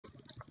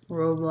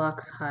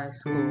Roblox High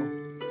School.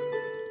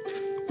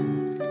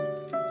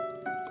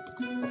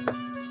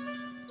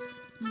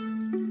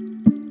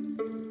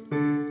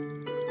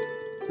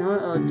 No,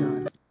 I'll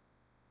join.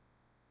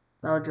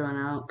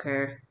 I don't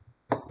care.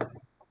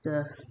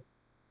 The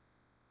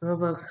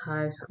Roblox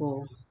High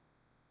School.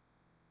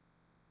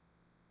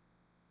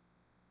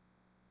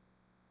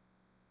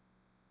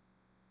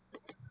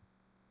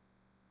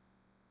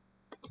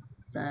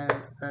 I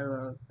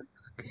love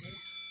this game.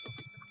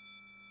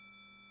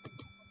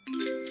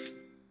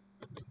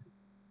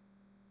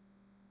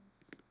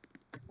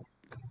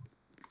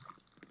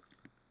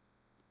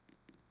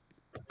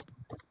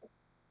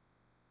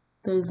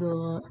 There's a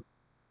lot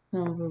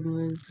of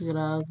movies that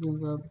I'll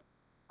give up.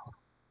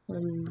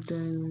 I'm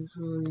done this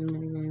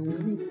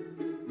movie.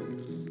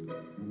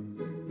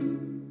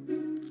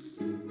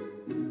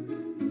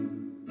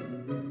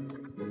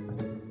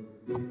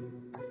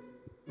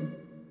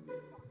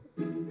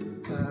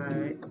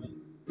 Alright.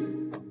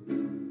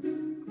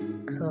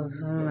 So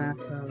some math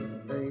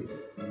probably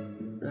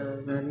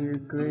that your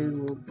grade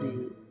will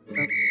be.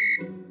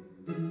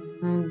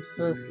 I'm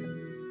supposed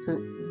to.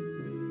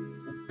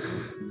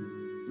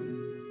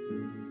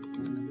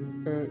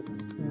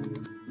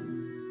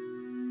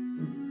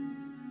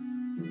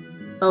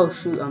 Oh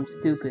shoot, I'm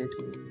stupid.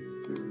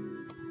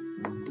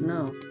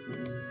 No.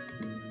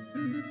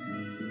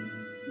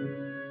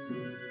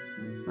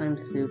 I'm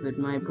stupid.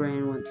 My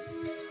brain went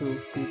so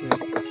stupid.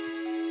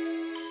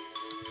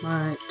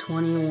 Alright,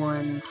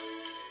 21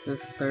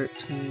 is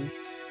 13.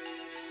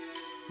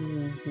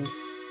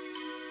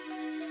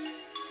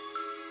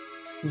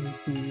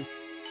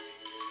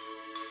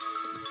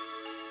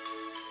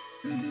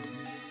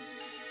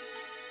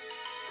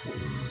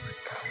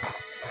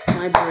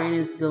 My brain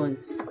is going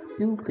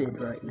stupid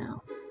right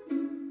now.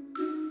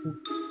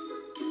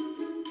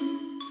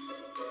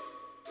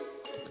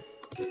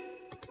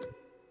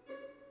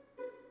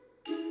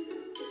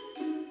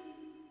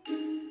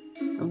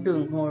 I'm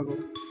doing horrible.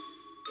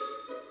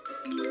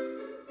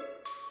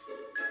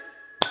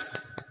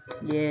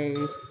 Yay.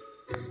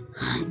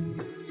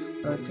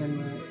 Oh, 10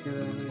 minutes.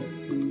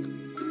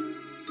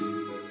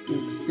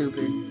 I'm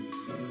stupid.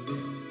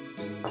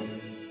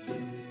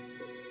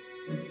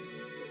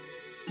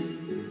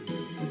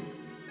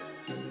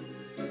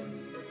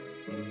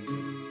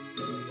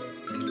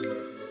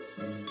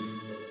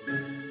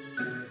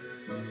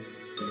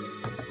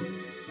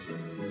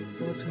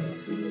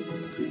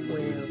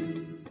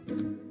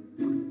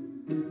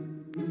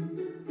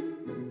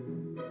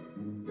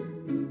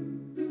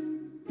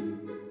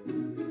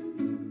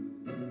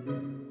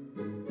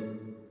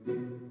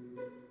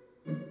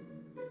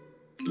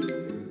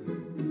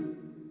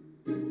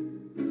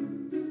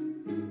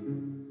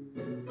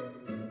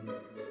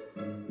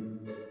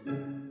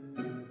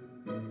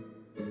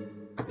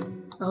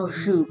 Oh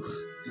shoot.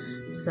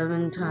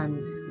 7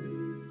 times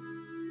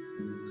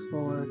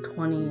 4,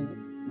 20.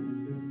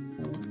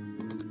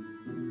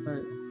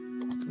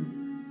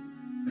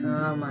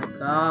 Oh my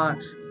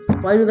gosh.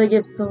 Why do they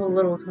give so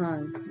little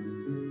time?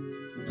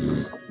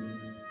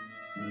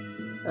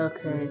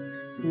 Okay.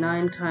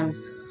 9 times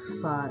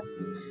 5.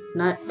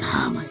 9.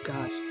 Oh my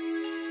gosh.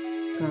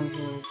 Times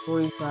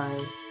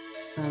 45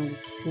 times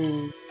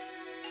 2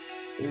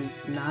 is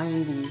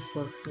 90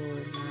 plus 4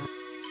 is 9.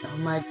 Oh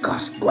my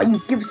gosh, why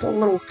you give so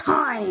little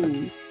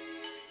time?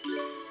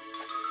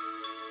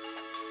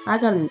 I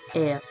got an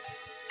F.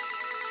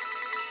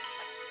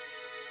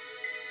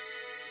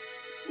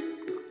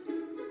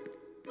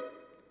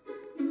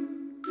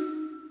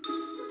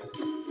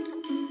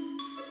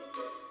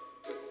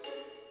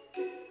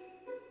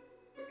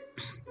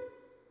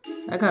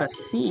 I got a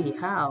C,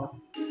 how?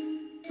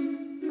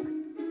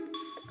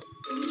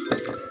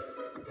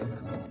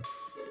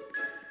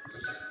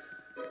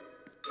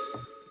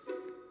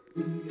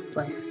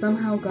 I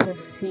somehow got a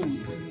C.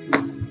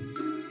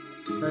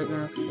 Right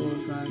now, school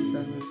is on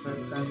 7 for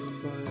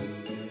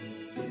 4.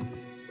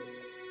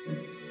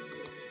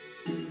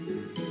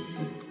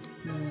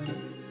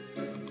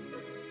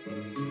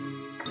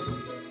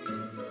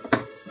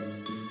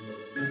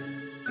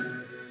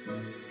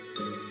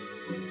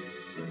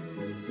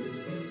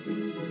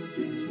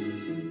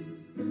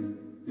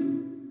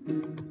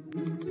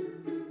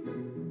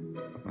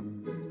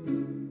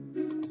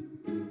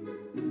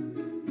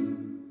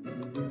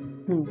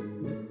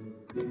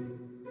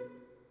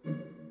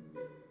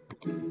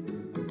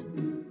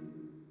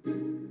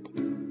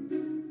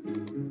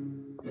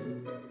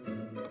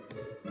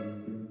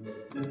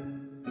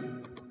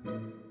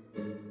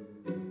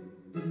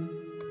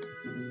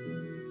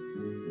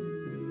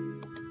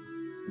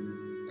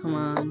 Come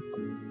on.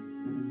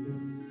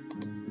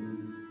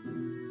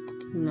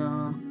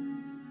 No.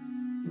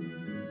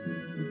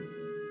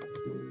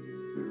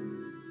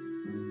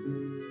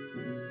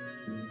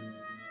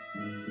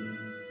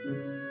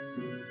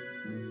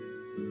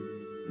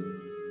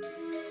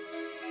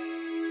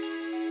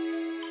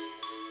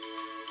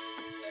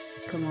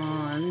 Come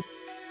on.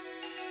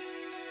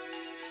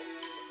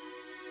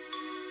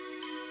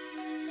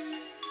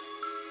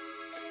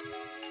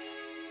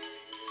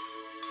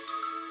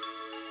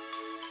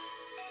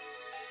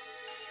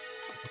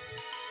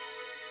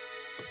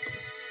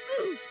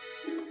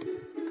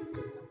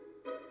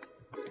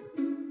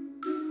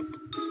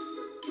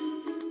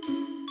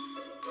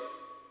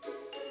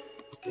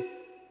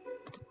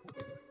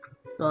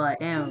 Well, I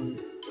am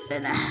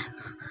FNAF.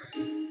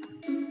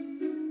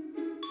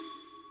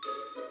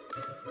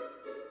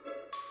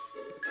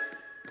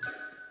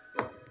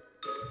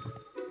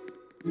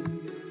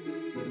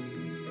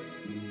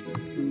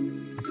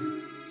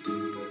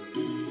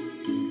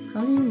 How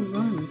do you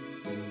run?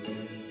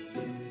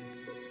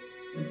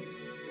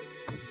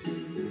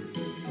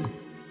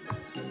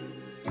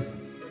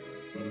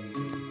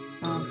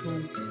 Okay.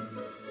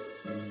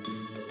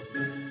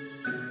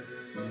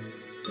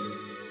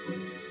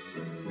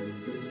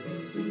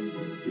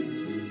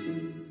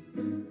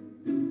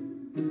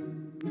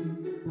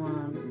 Come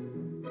on.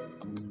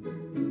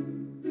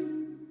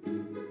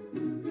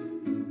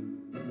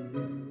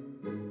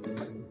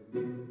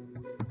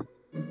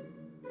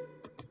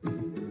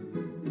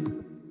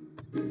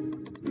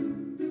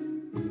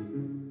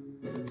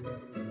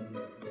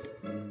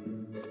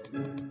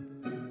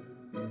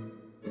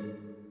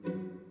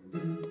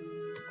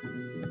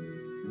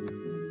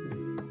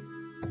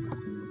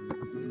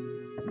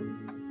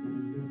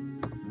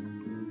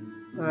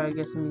 Or I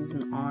guess I'm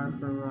using R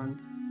for run.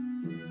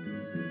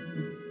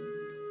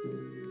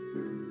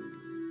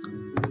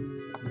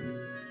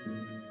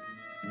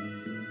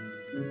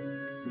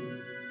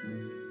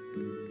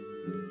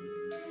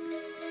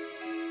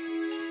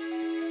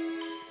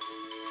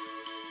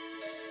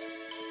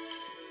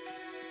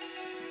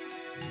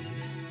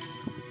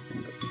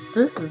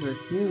 This is a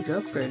huge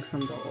upgrade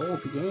from the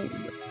old game,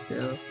 but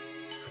still.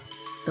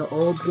 The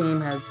old game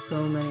had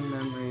so many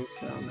memories,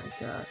 oh my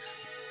gosh.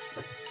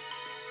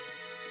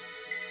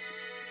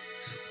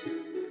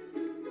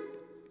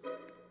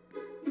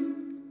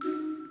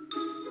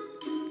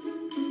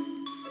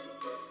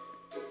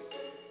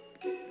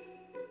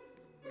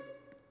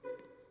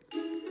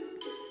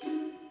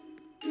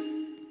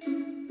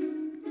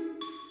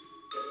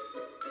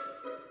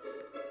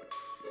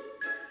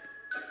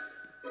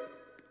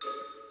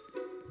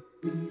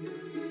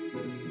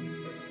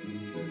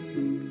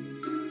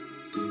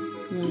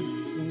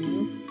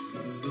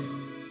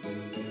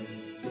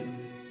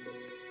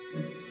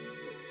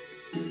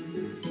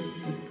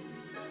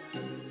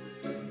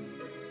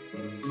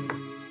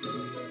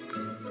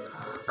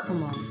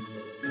 Come on.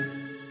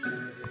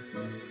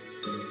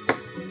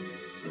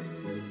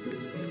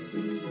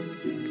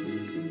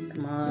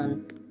 Come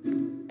on.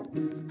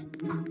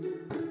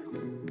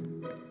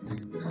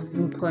 I've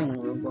been playing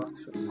Roblox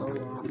for so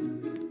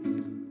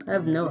long. I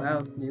have no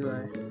house, do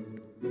I?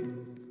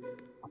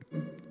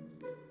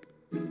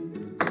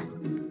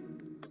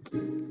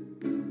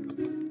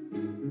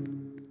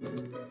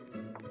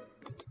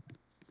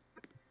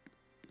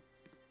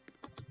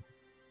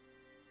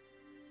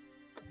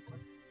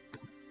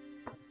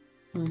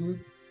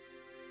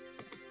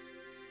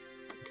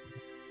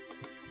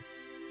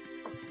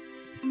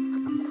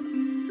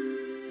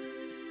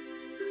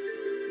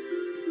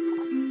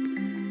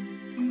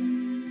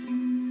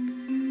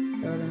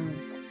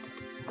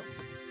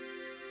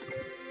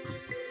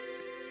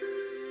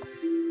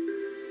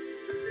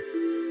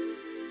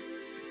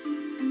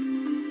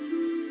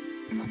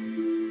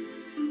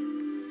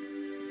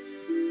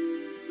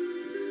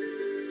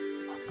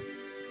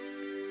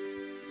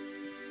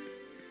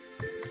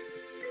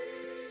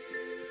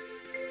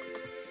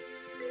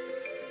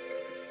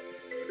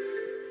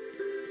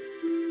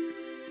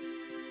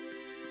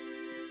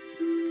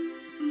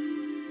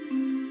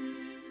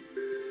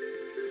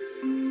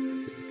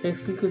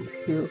 If you could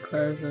steal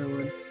cars, I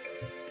would.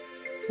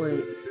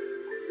 Wait.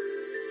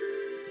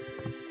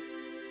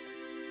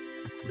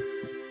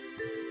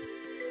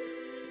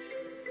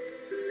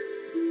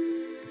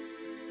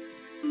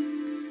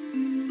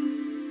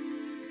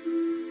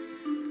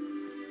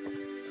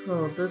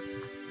 Oh,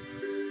 this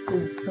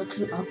is such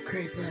an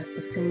upgrade, but at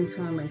the same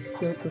time, I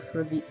still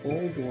prefer the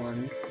old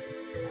one.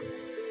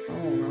 I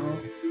don't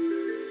know.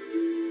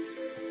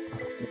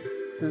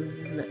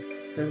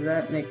 Does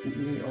that make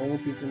me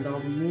old, even though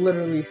I'm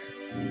literally,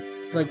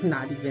 like,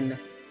 not even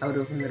out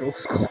of middle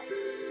school?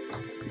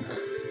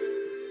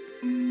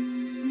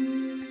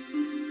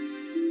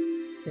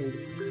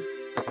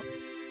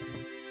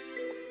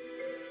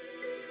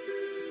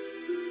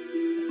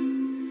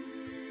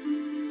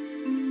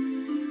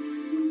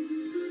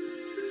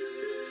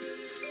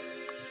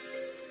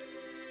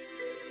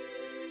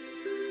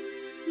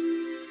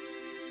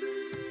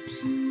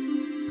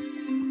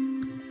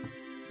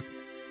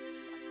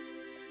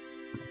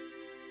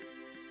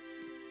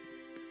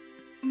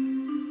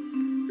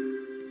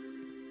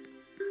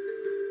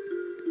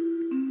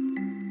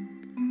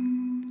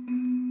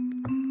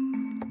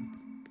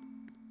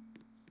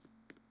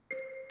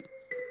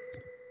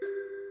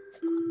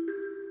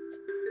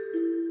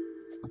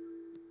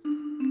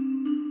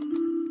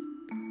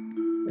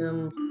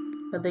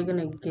 Are they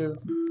gonna give?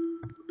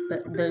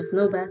 But there's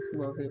no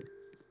basketball here.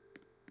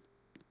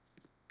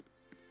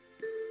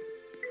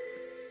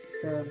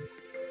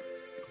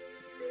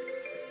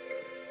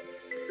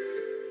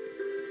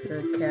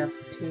 The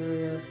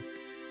cafeteria.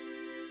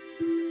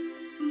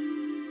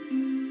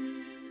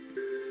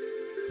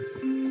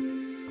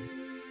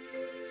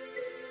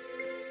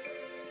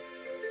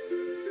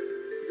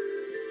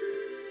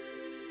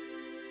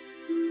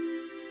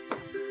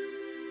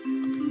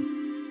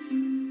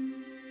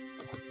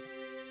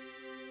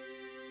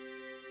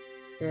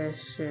 Yeah,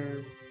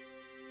 sure.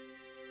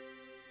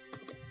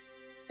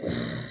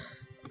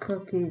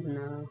 Cookies,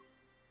 no.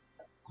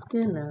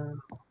 You know.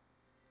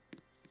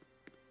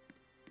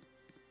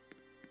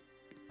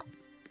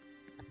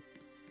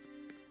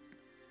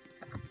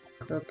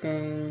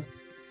 Cooking.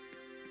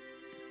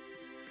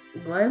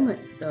 Why am I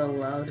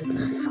allowed in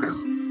this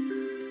school?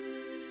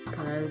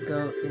 Can I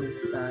go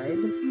inside?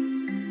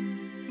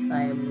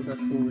 I am the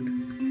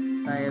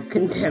food. I have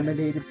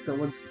contaminated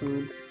someone's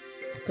food.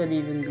 Could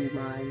even be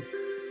mine.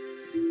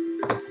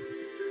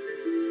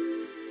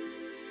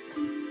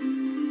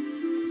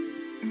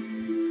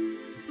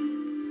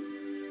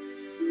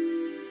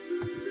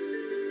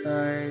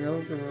 Alright,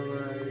 those are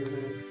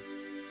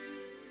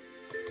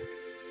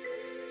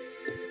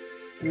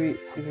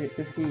great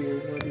to see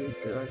you. What are you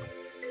doing?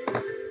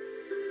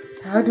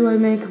 How do I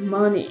make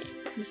money?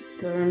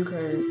 To earn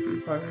credits,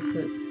 your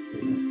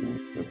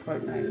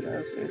part-time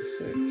jobs or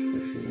search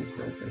machines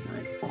does at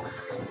night.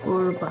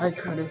 Or buy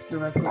credits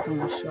directly from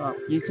the shop.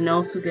 You can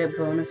also get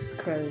bonus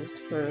credits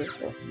for...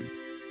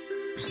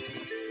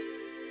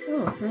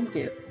 Oh, thank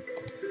you.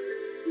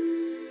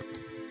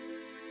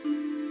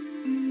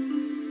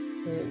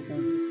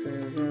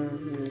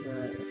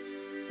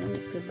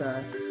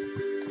 Goodbye.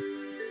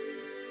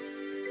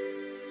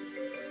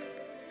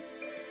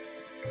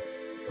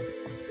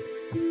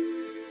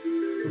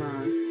 Come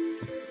on.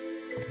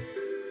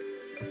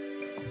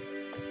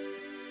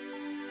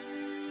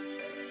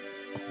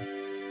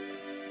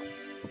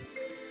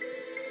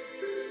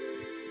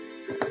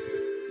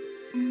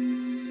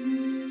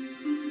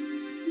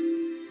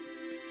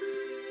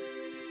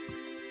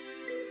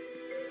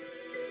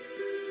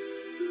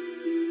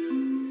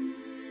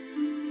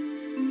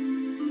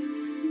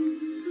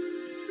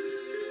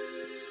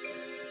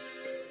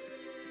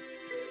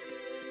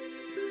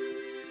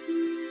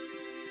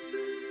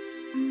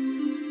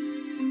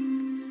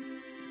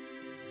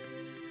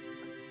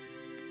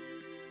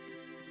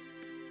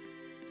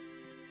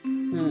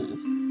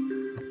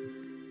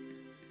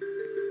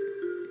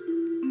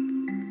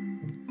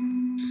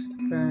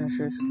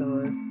 Furniture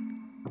store.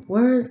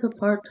 Where is the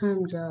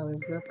part-time job? Is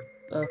that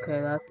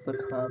okay, that's the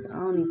club. I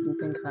don't even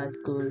think high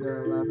schoolers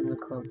are allowed in the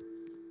club.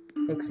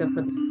 Except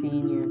for the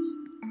seniors.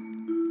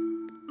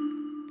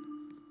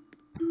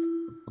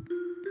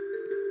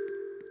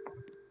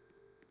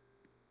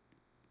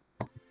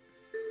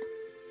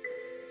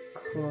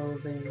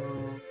 Clothing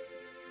mall.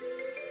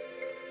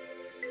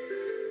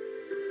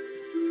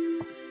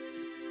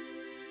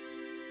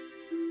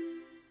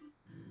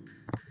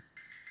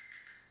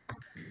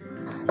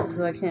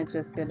 So I can't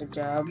just get a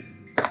job.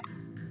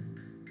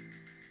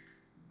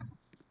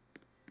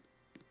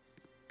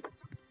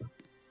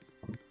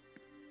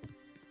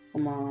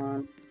 Come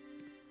on.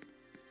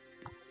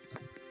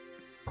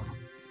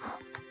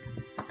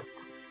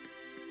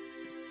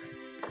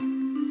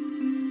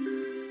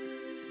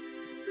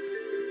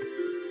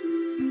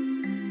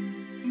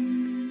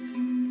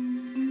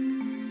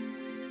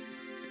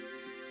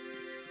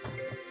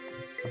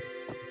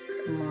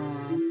 Come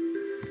on.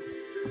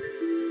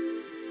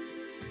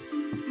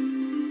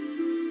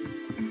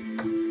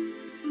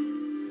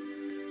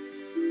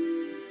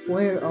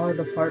 Where are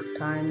the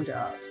part-time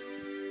jobs?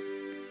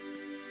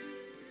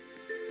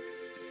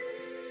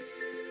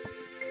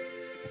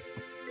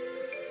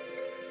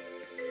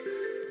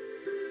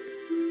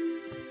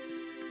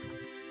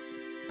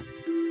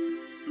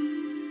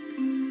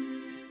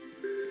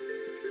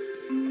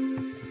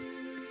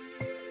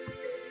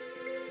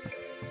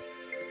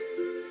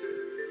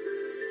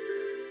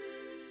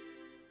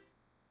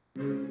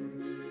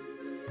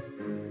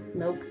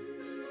 Nope.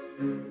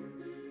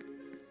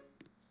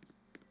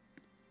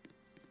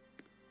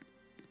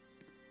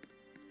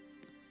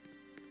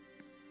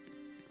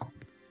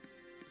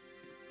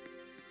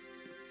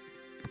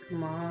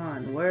 Come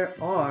on, where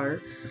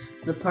are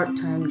the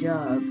part-time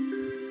jobs?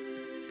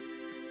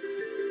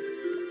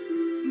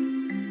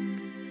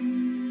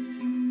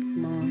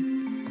 Come on.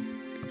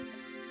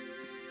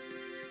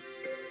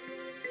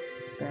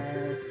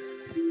 Specs.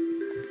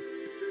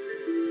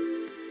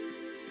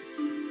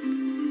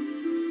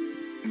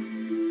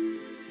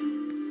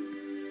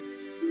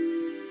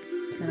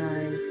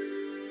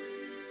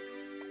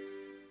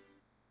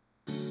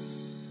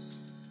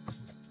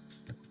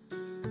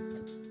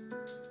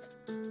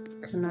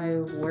 Can I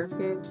work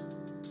it?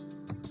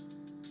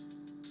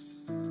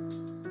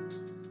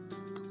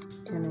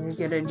 Can I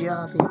get a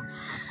job here?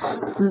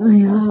 Do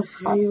they love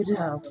for you to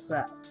help us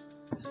out?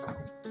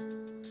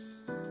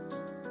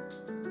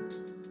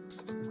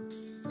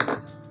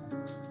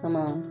 Come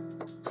on.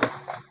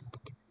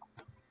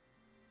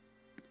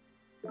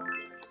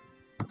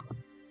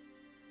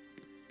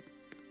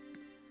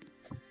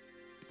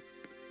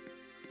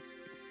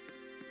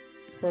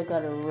 So I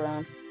gotta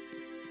run.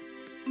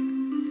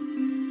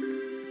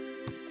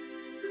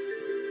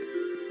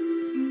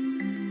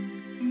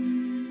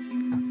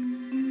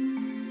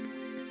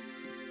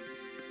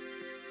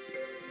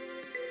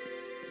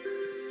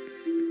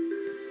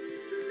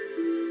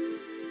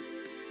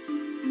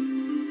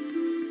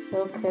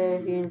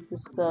 Okay, here's the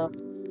stuff.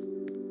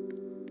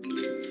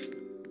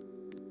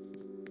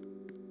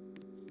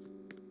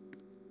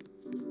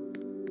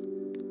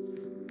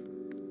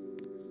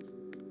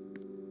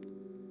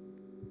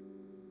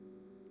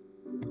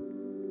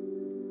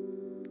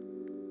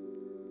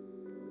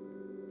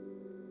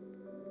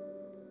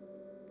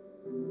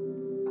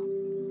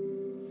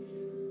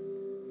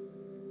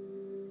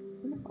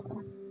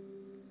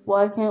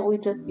 Why can't we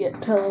just get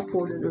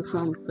teleported or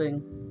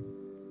something?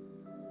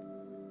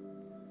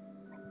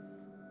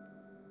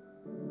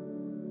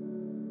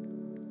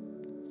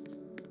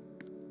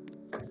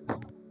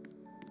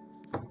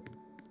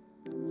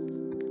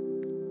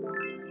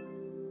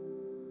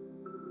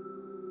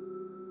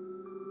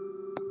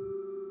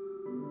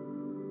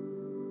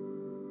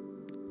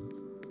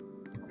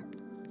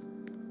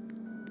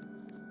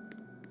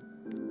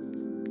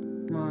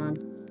 Come on.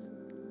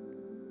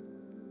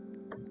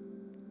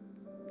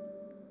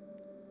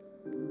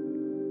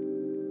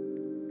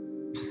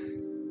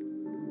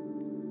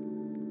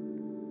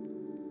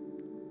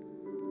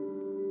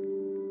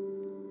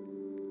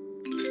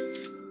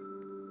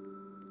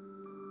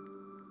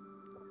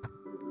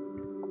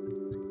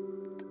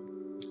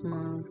 Come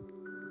on.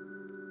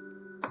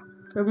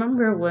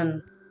 Remember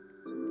when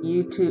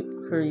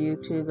for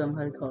YouTube,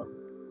 how do you call it?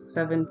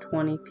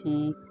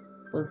 720p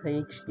with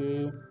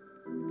HD.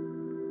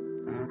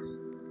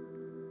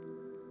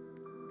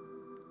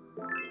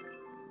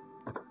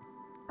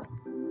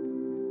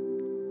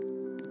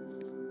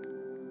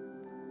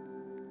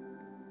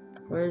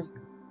 Where's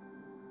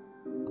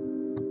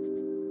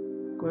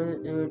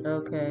dude?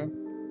 Okay.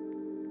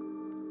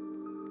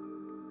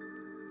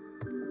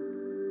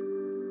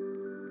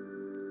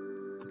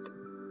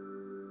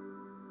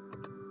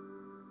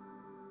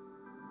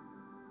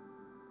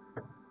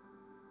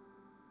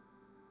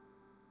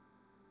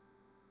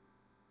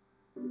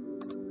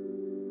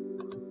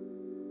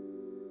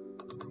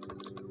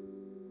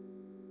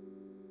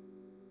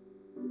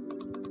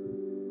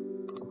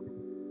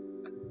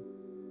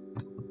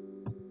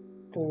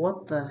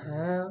 What the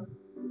hell?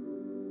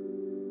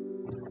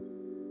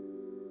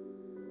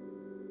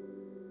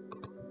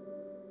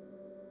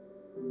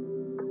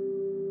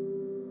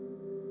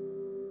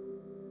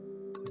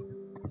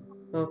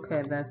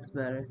 Okay, that's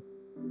better.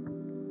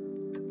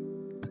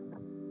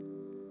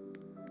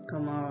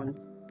 Come on.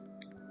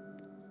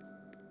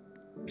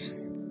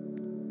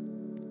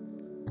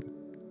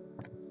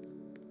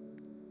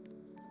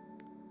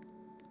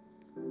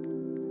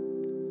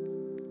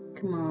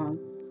 Come on.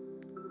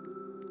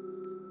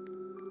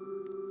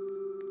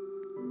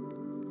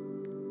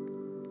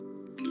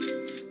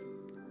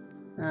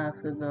 I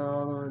have to go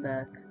all the way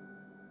back.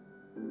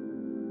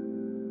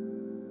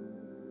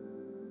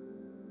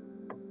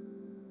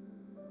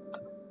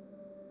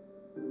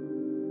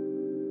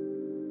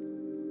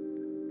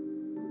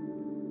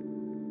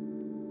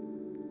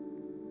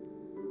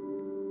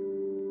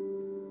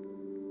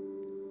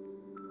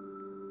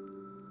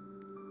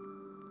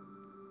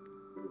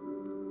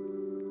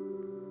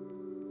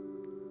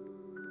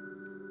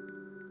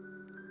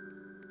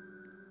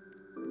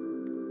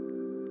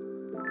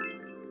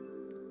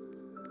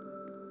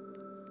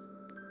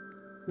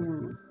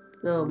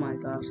 Oh my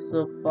gosh,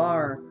 so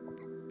far.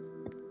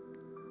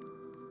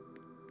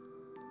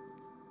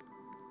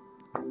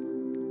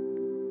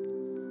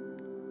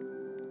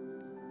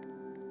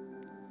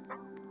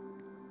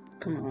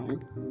 Come on.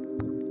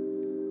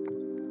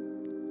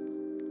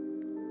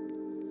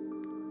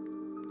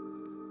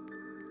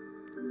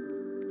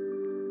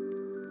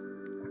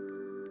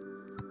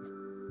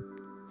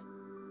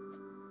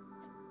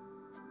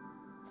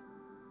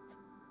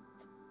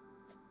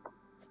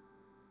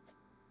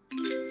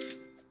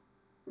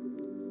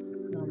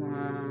 Come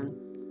on.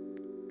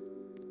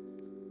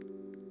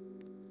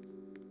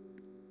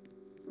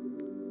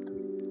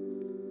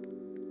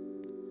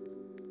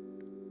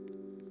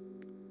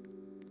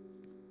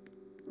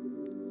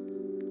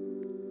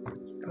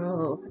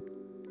 Bro,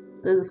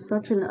 this is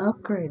such an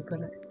upgrade,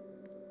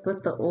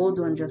 but the old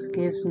one just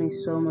gives me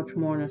so much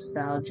more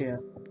nostalgia.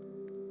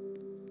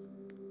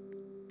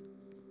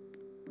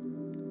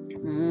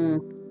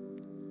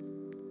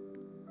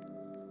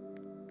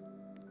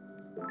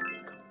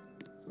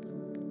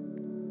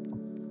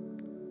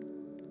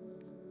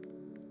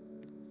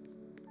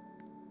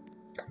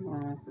 Come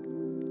on.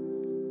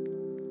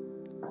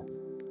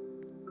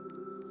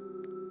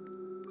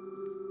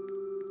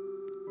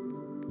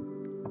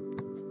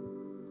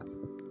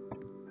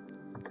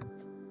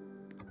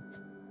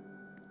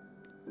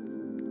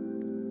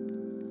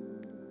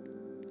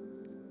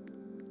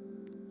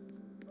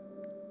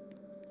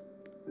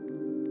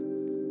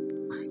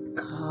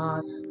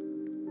 God.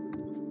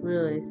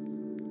 Really?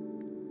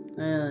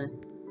 Really?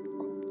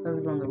 I was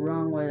going the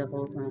wrong way the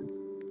whole time.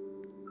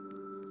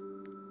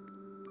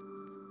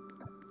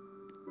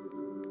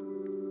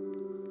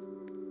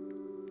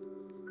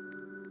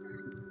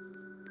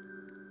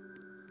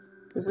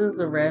 This is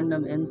a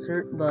random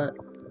insert, but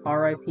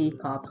RIP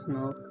Pop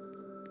Smoke.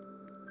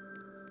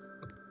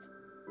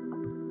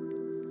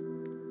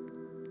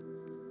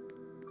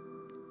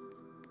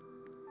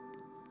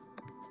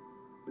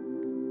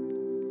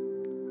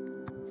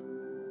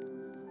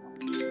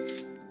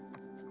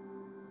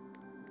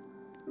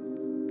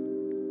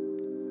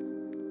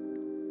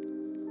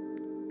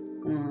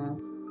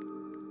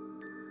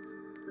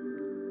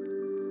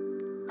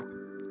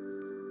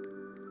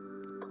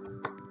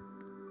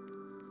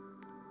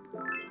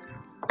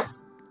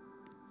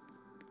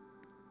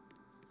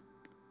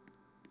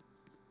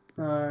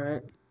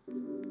 Alright.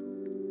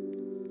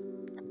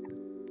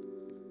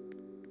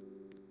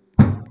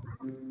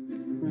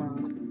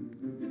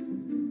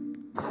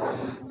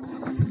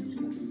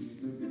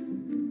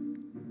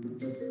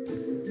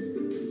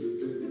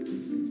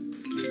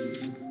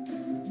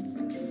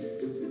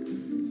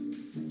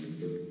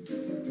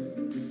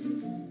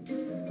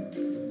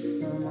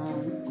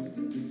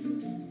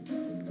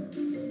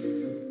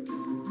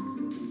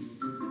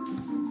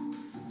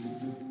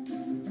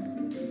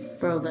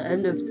 Bro, the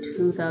end of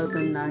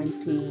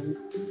 2019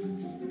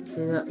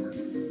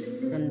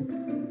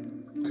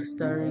 and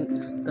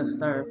starting the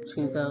start of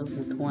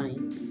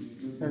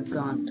 2020 has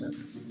gone to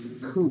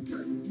poop.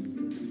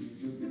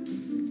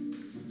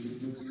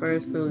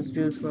 First, it was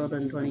Juice WRLD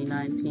in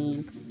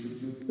 2019.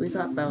 We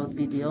thought that would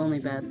be the only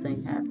bad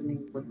thing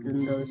happening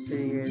within those 2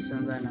 years,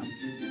 and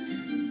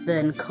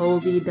then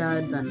Kobe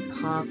died, then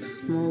Pop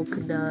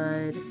Smoke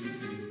died,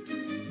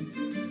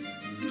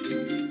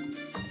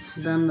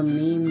 then the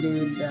meme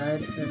dude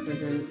died, I forget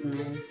his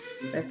name.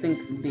 I think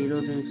it's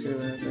Beetlejuice or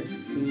whatever.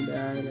 He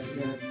died, I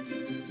guess.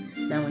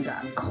 Then we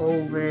got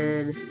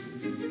COVID.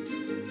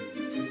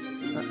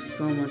 Got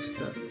so much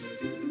stuff.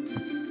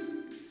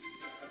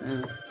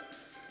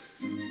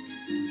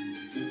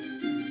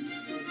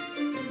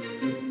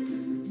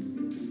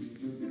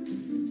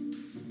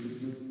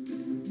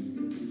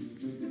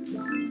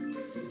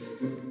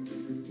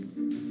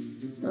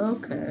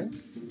 Okay.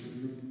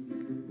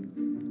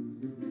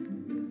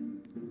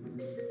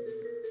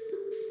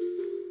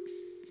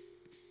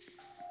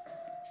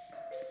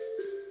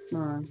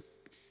 Come on.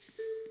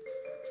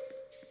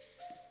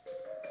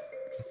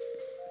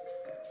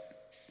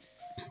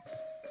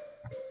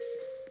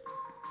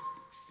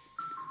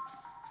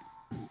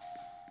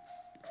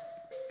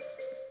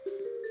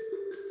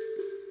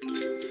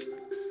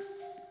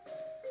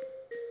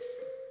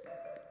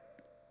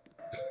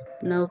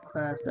 No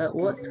class. At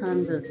what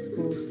time does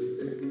school start?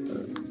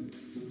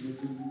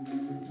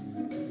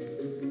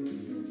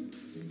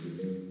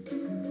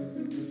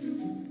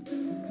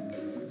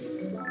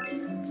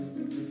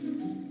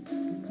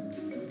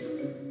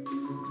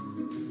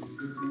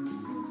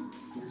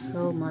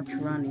 So much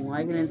running.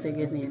 Why couldn't they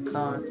give me a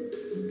car?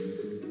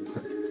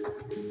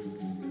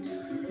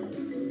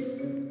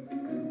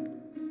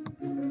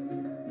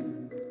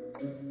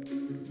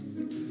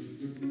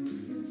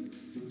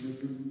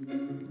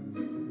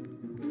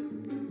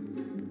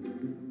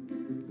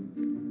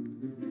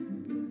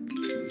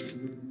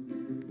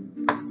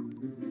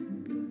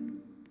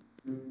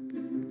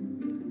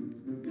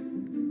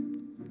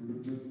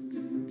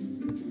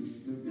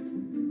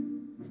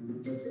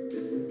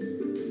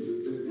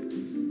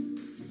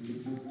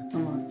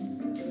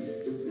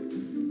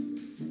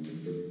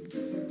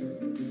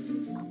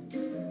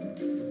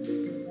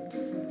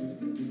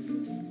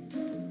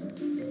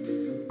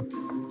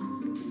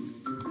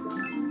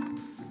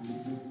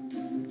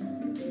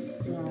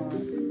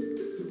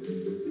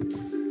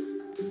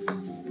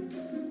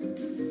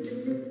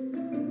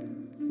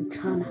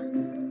 Trying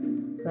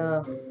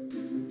to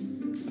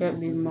get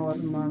me more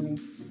money.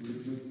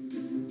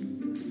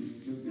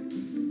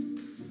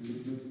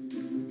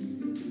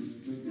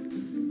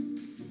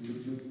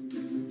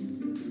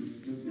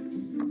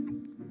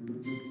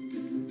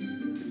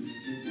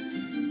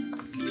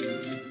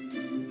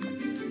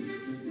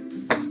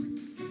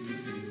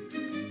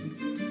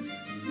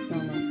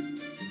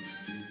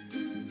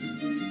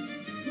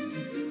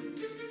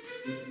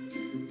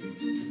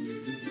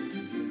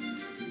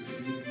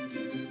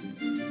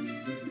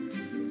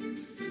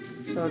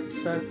 So it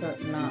starts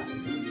at 9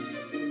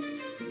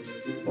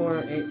 or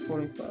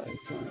 8:45.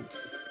 So.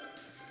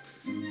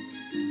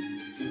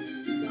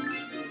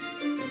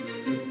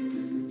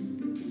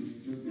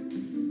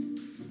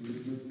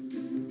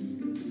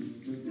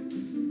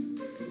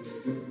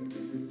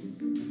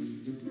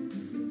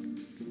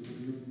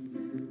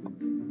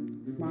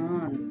 Come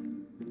on,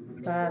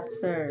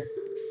 faster!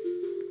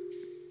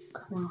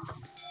 Come on.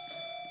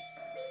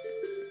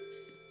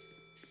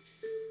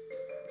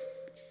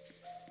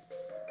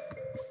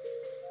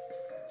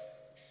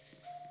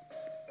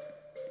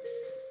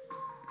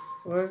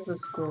 Where's the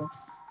school?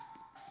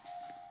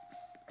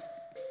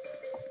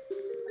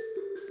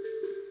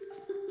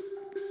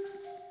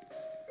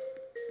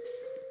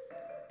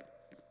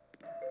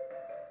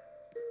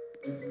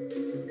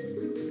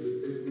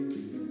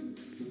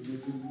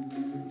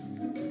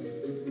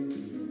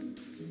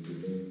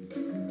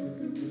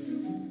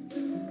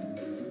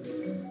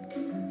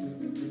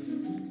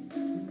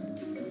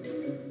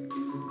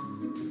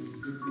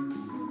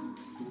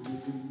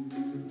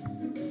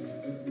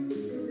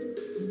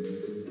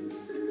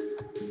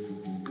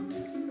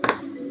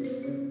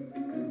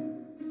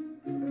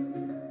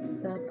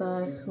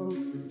 High School.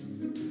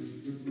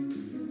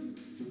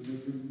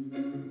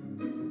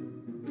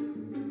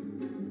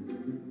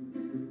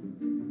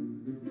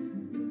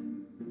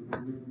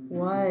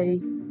 Why?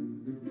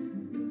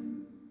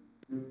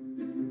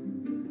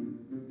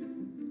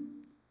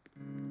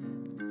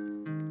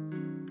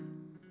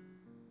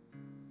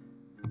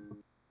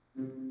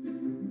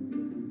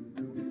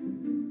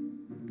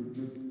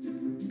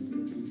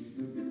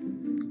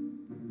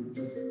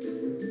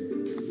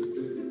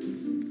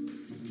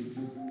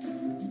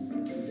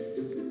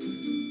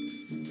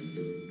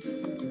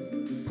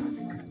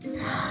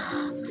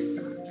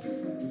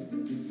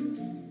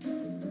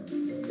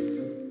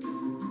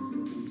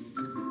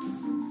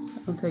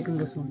 I'm taking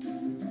this one.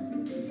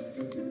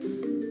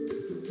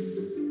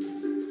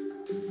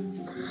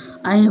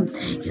 I am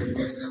taking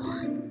this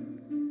one.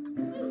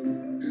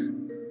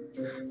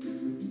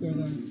 Yeah,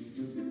 again.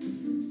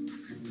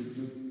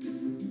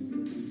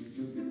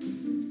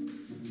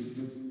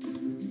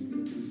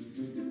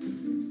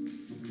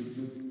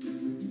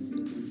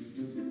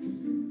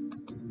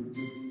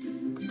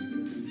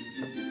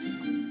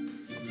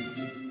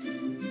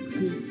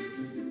 2,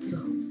 go.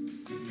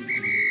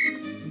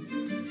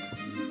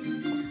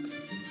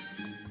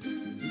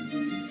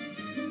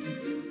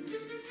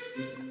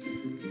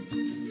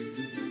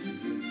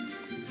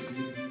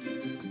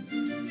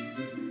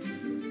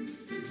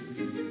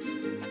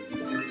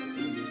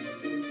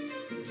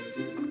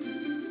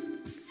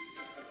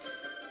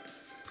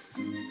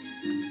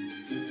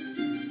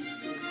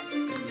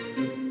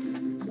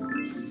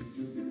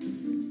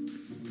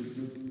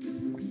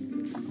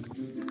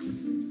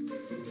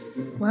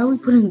 Why are we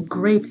putting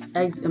grapes,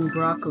 eggs, and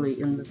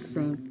broccoli in the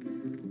same?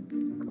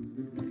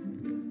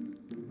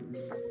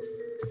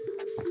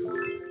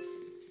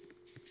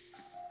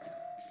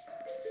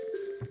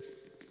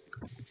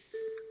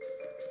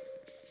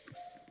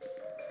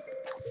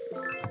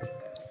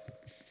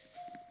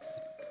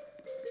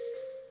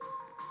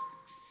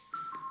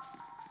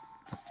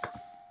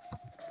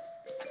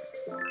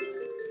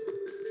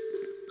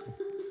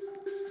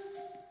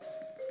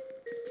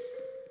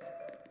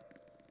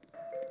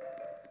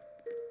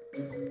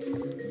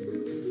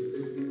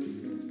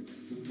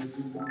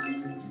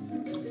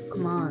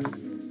 Come on.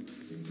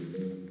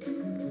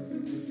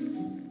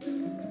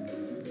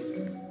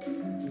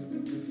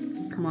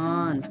 Come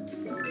on.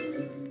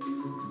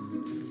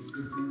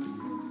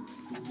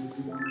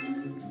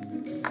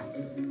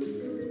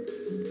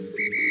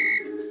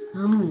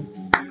 Oh.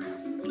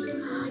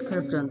 I could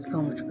have done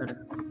so much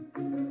better.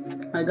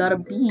 I got a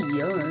B,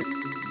 alright.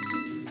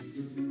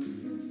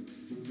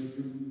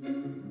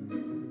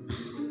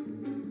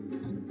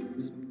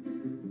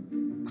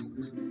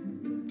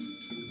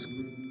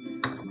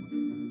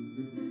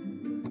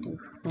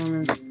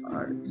 Performance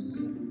arts.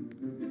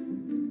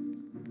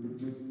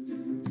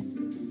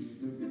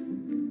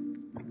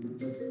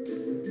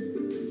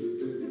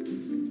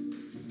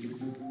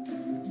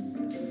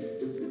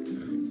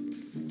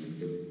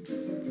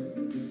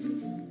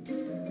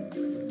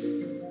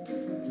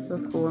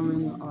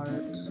 Performing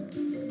arts.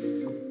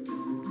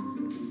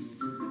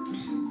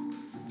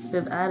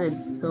 They've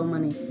added so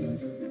many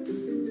things.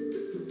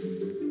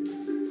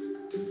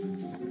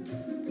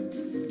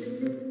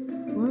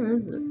 Where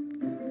is it?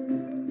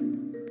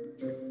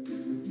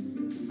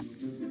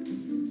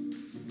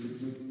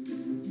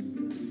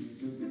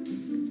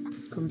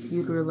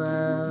 Computer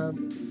lab,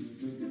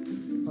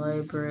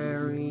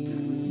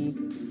 library,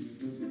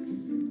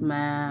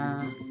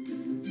 math.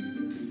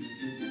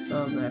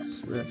 Oh,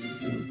 that's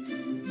risky.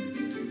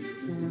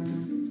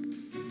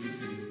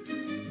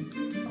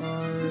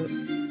 Art.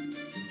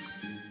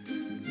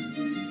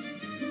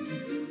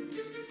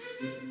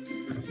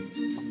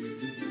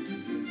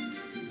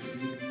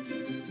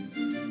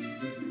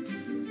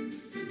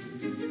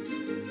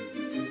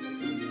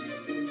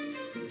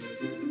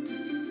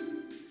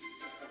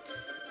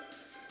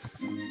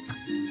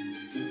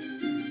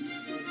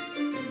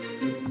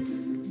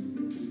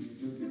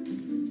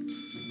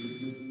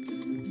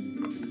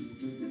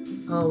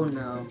 Oh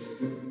no,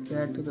 you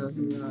had to go to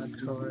the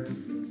auditorium.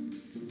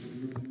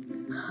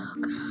 Oh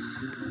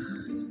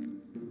god.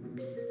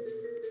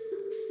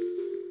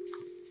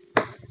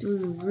 Do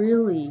we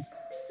really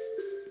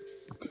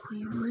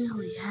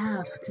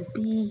have to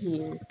be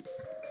here?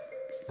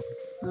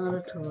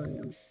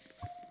 Auditorium.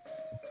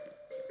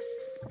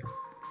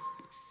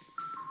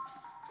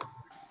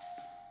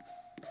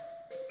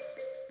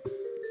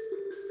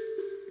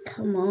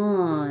 Come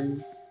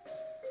on.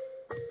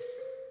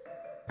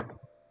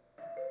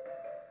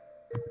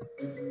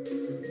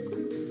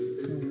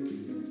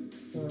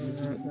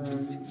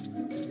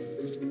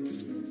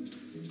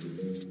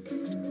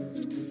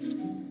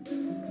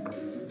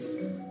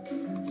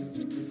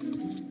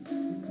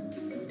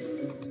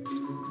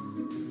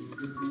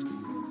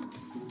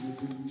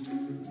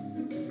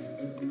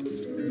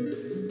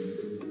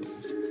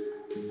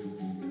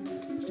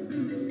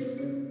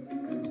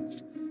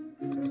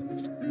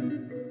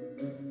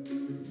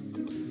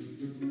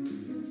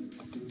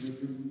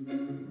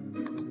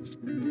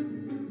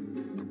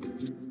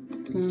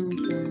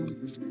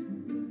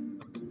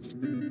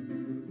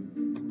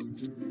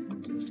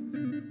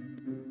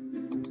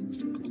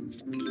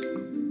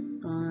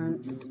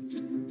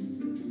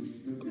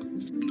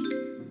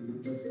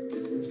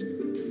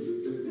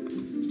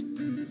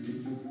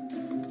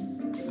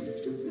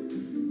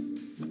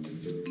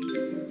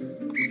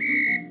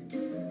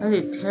 I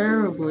did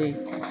terribly.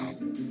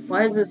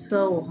 Why is it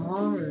so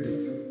hard?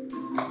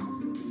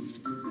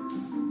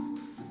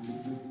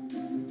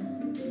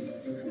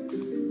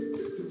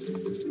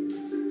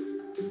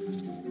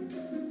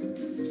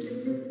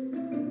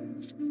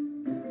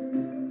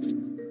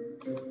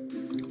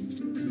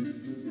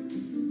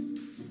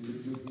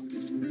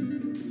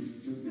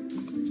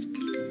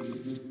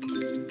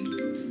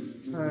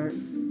 Alright.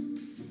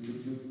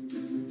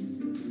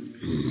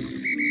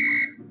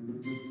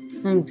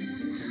 I'm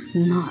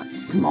not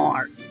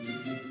smart.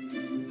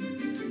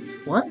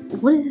 What?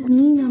 What does this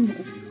mean?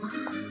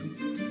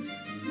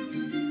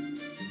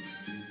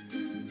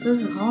 This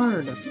is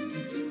hard.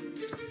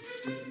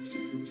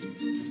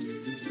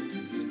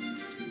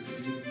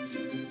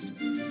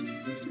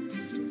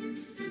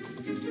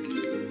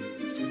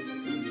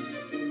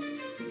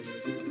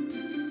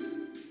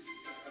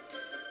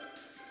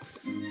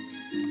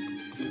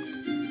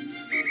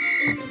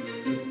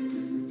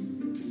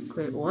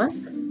 What?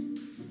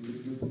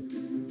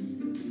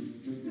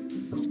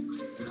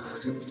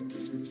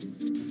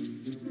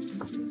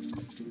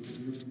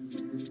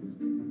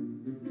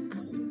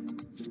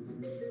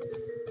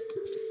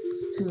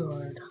 It's too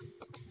hard.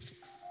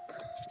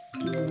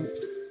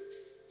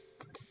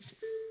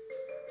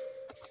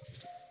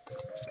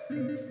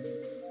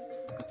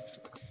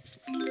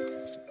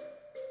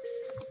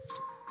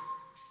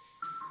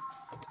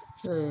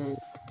 Wait.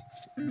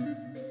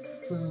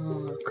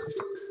 Oh, come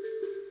on.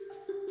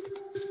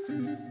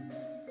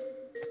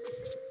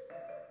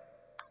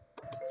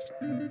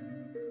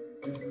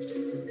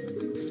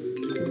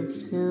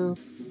 These two.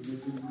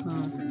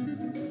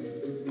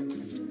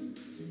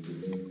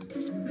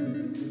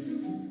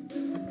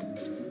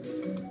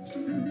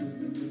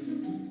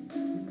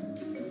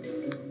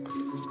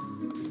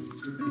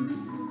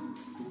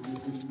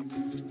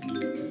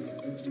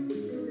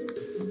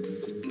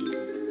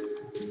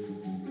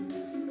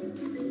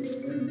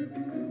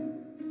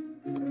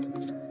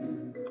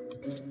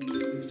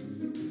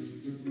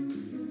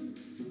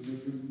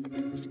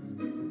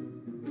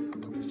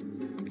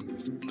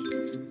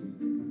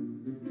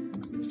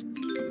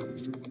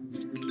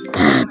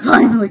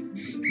 Finally!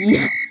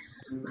 Yes!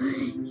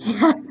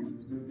 Yes!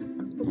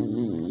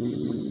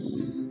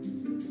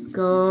 Let's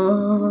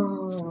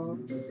go!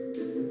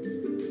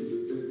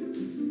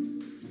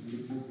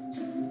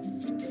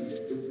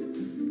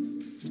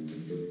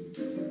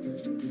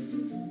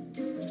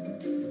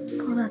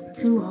 Oh, that's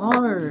too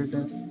hard.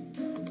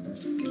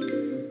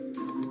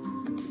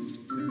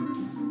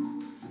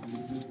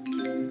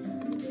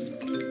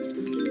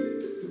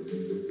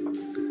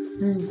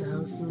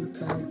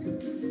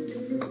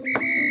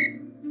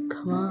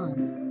 Come on.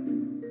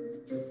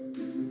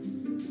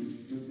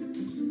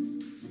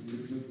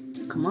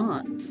 Come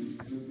on.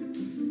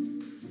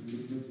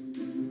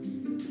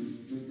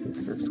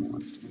 It's this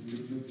one.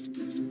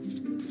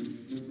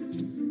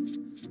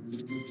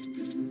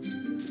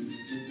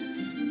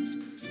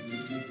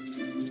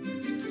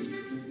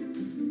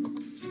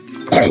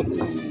 Hey,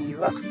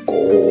 let's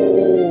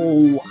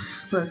go!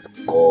 Let's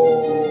go!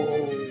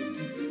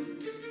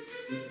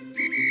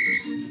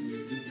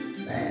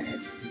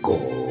 Let's go!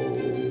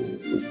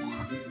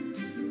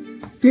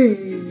 Yeah.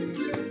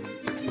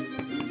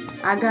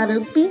 I got a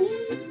B,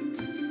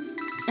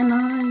 and I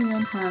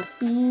am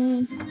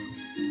happy.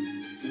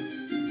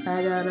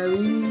 I got a B,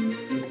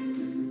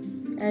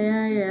 and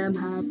I am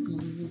happy.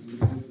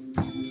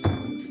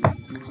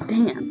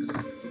 Dance.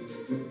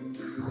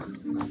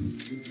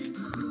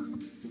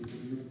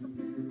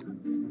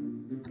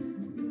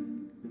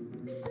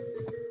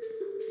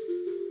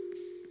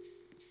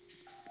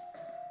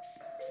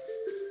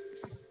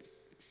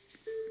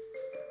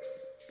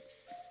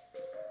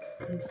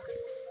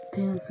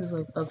 Dance is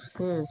like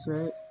upstairs,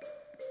 right?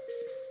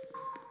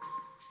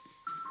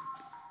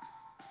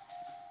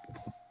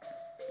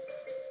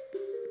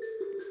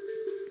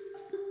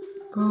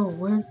 Bro,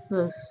 where's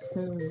the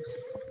stairs?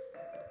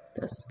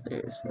 The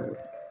stairs, right?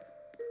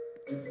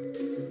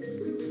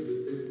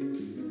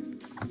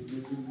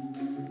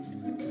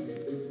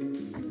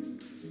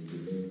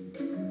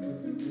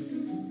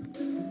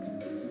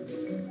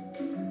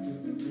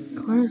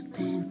 Where's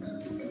Dance?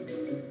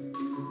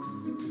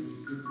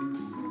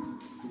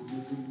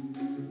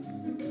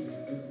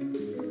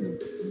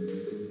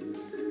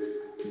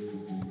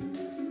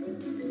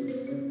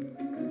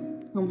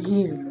 I'm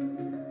here.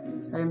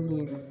 I'm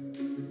here.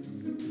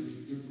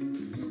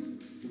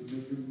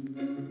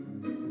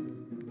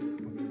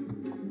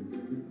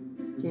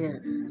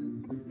 Yes.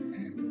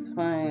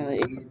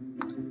 Finally.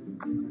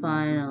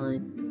 Finally.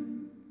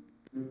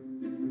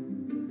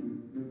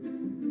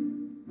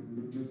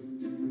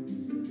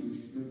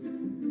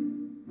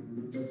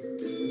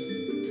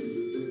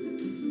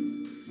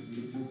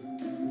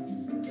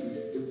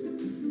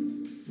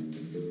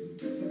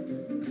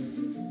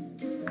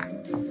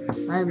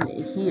 I'm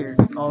here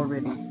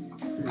already.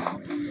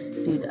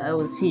 Dude, I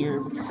was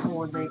here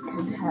before they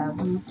could have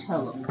me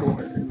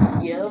teleported.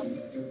 Yep.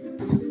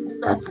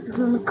 That's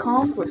an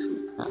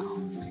accomplishment now.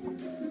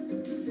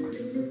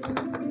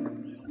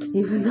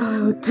 Even though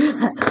I would do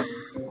that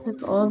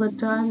like all the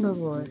time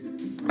before.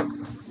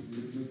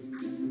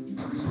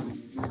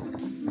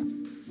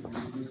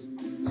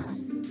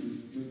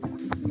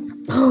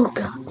 Oh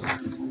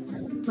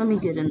god. Let me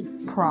get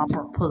in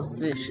proper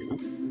position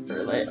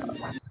for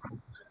layoffs.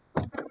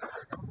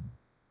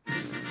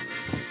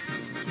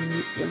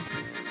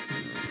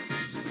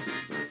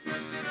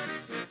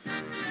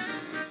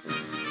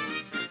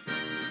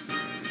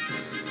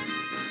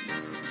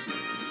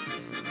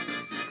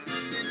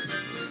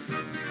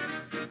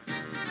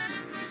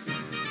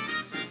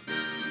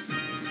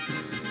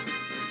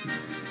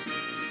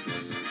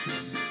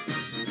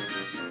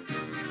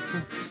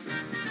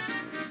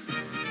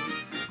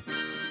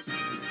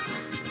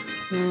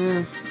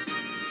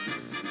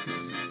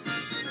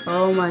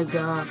 Oh my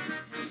god.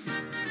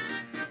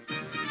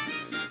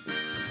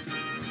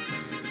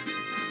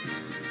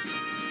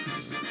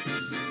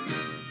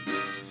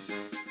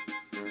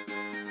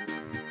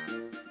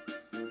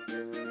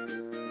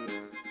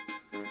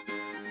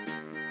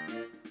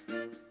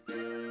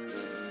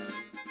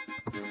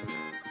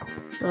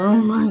 Oh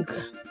my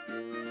god.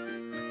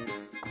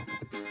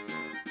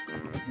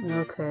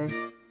 Okay.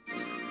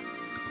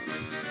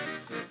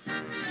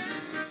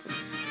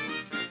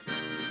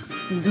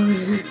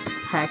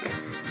 Heck.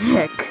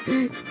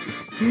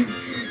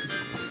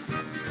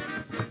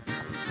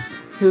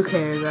 Who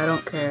cares? I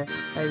don't care.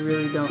 I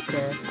really don't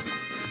care.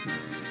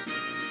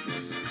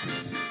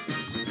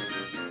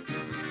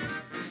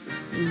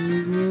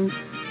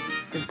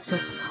 It's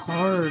just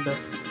hard.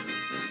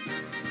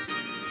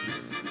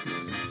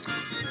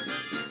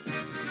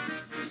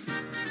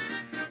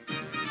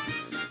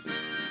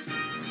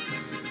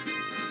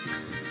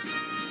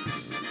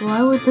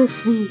 Why would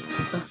this be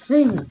a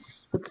thing?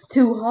 It's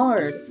too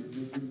hard.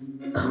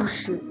 Oh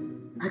shoot.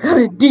 I got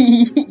a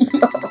D. Yo,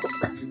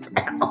 that's an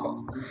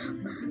L.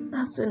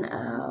 That's an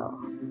L.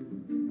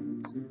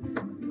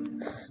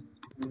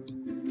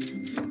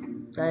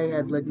 I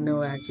had like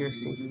no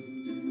accuracy.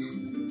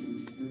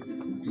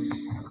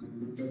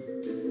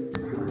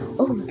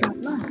 Oh, we got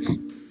lunch.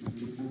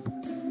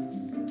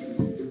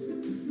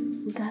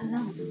 We got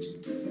lunch.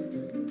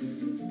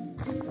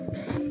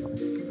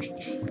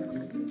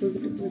 Look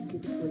at the flicky.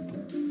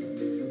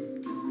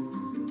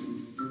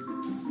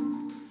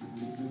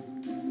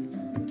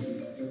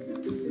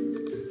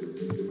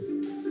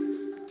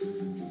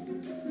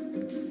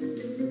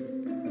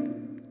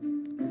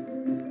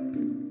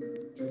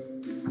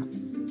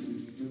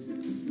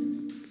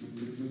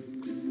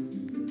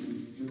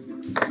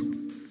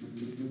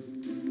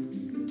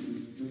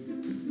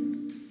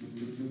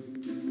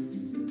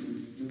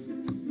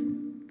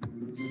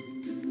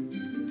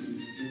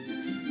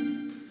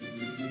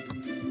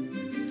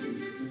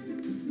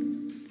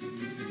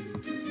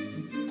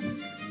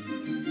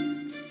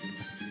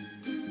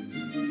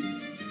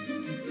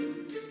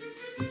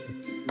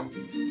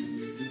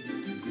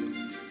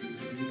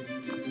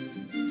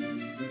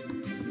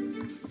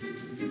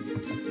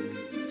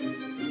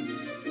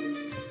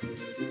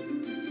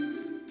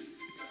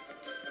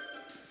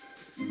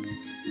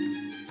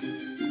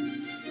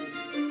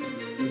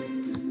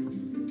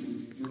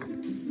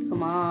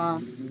 Come on.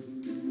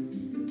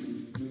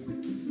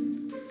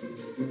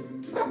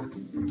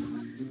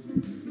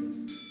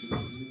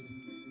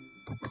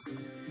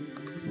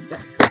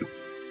 Yes.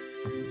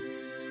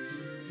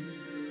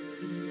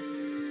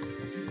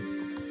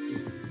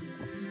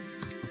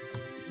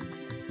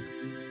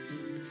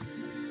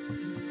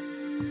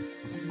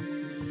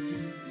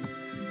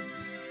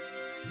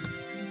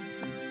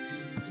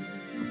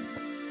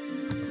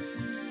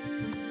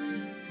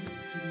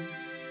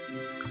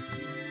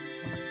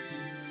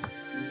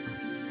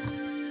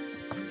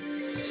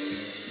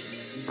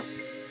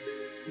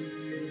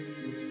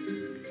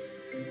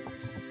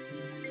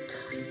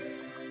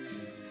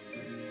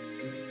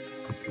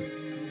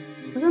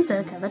 Welcome to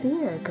the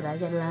cafeteria. Could I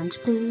get lunch,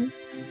 please?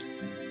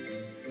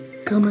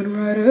 Coming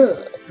right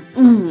up.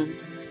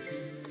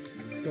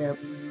 Yep.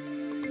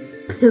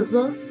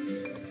 Pizza?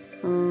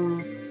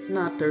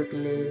 Not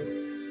turkey.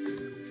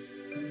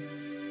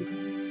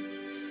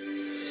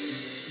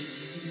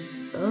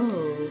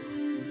 Oh.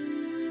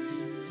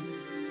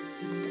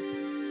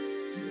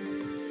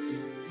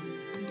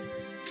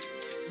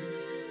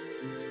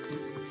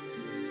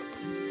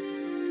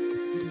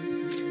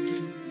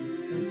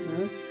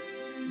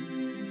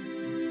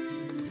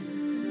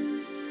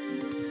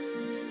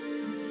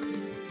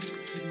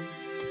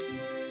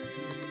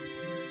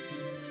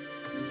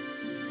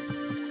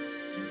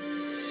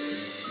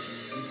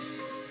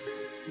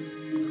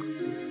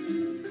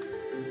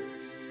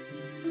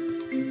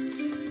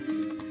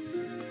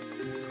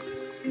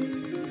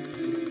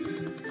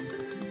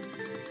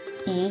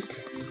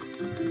 Eat.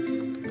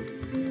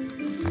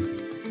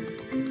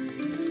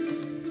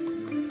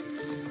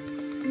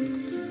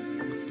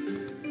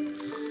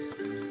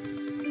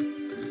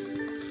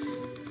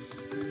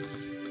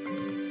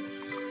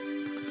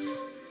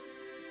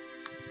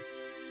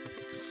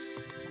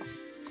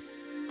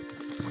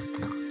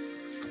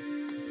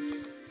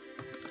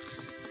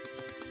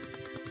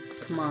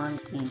 Come on,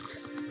 eat.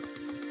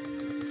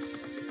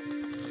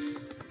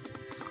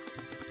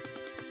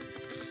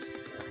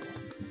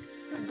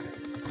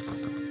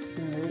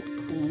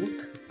 Eat.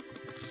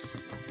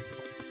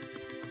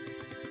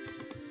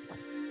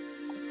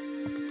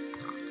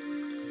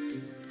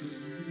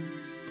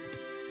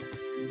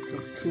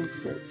 Take 2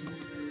 sips.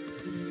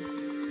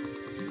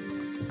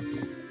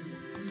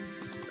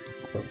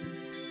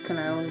 Can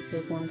I only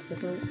take 1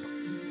 sip of it?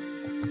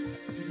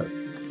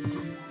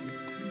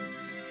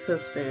 It's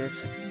upstairs.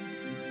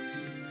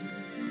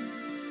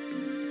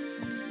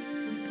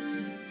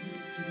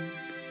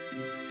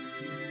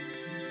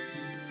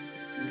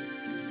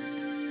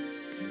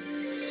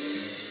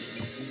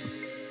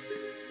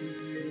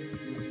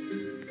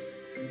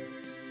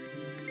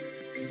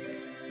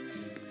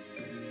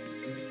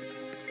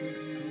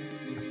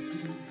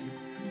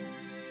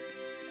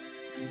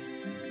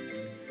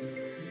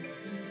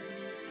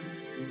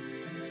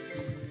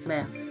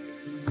 Man.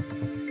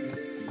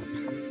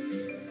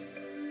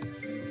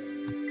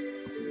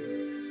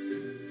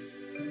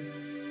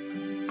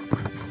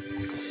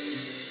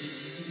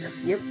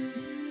 Yep.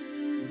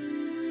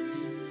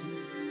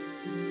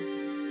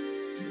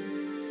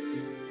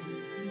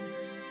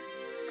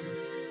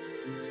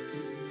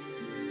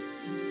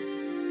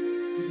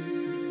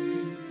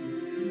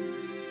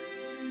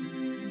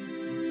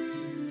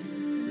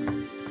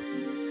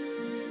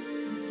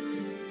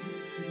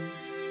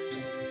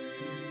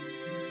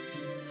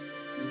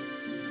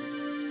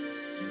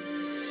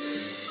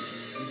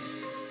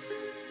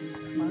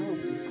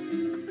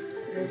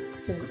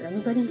 Is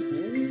anybody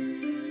here?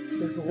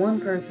 There's one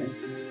person.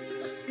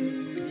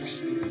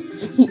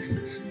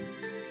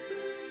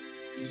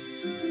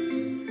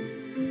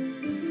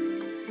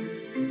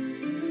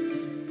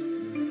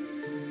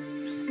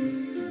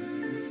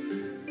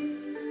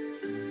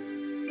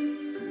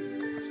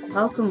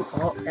 How come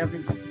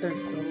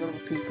there's so little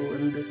people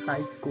in this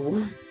high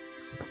school?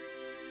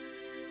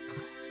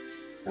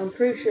 I'm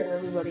pretty sure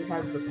everybody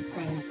has the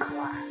same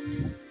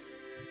class.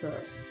 So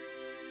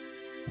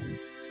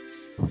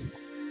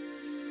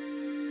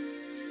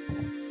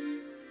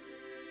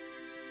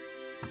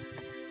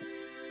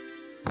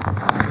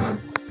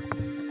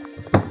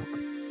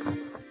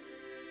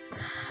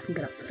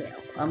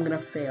I'm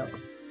gonna fail.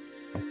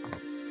 Come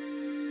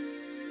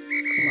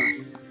on.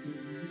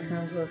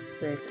 10 plus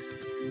 6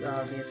 is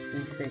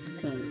obviously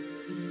 16.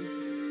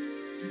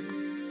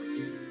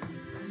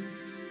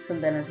 And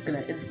then it's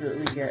gonna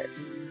instantly get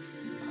to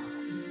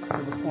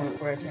the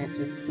point where I can't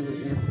just do it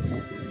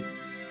instantly.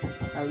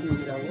 I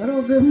need a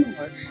little bit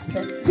more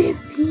than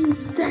 15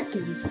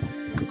 seconds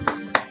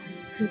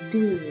to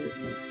do it.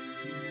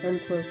 10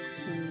 plus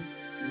 2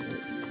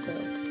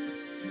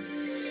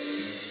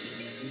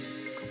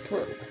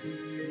 12.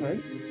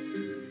 Right?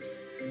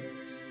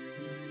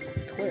 It's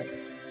 12.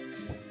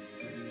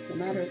 No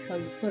matter how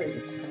you put it,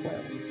 it's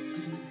 12.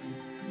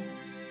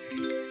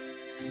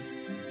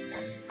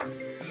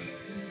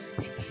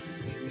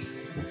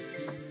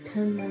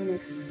 Ten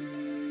minus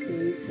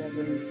 3,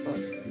 7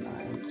 plus 9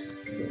 is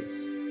 3.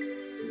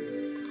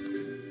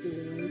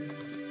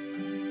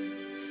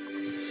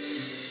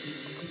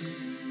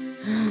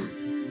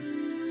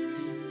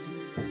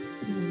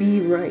 Be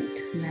right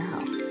now.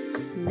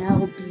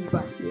 Now be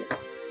right. Yeah.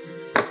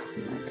 Oh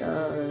my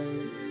god.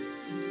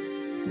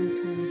 10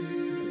 times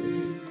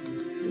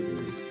 3,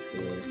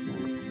 4, 9.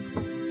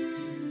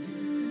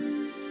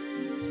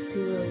 It's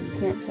too low. You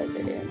can't type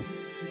it in.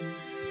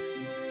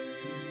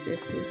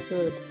 If we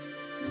could,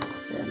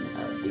 then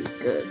that would be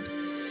good.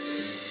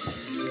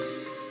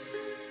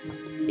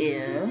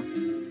 Yeah.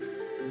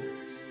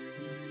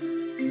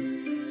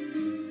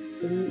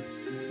 8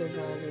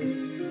 divided.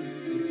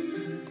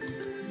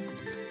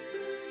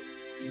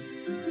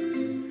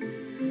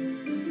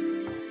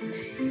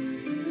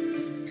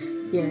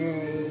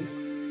 Yay.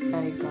 I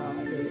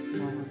got it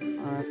now.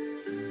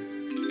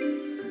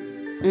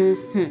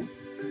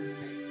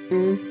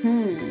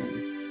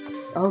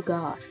 Oh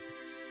gosh.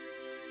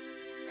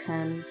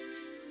 10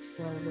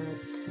 divided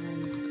 10.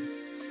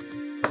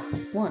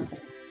 1.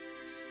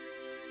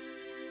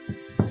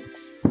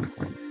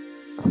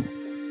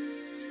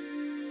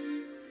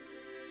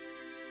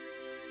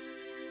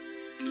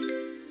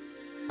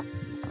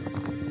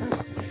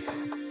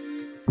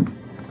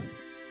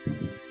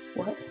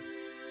 What?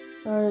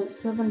 Alright,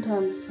 7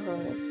 times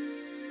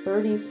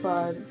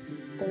 35.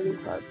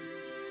 35.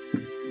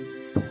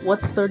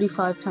 What's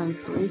 35 times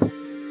 3?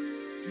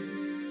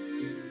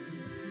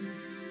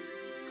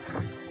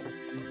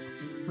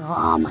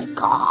 Oh my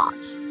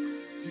gosh.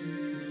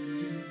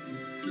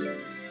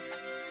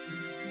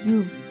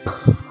 You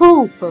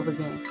poop of a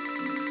game.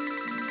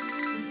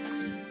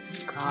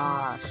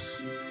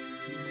 Gosh.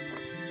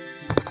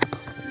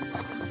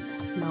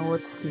 Now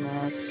what's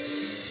next?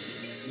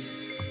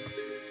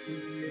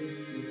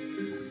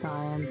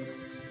 Science.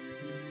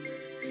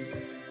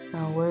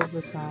 Now where's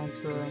the science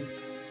room?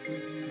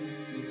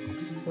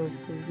 This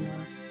is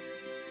not.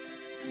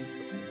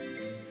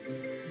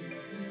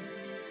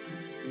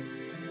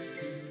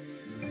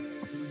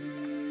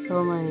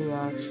 Oh my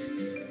gosh.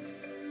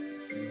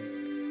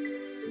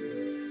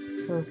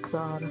 That's the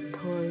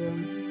auditorium.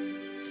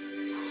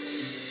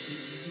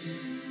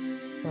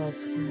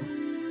 That's good.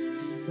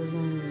 We're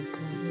gonna need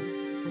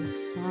the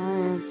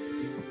science.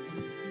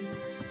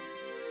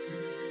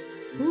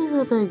 These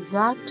are the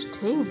exact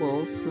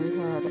tables we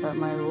had at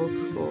my old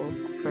school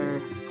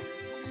for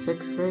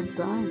 6th grade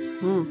science.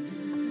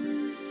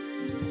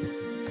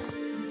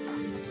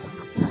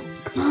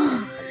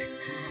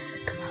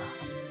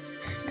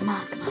 Come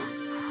on.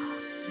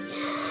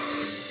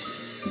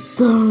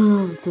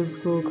 The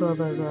school club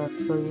has left,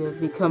 so you have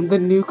become the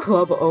new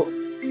club. Oh.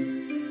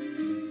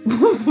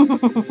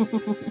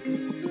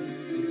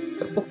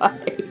 Why?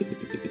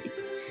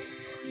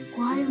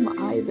 Why am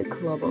I the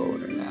club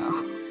owner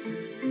now?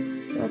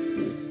 That's a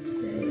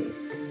mistake.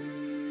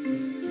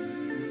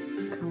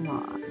 Come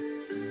on.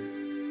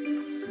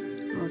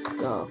 Let's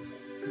go.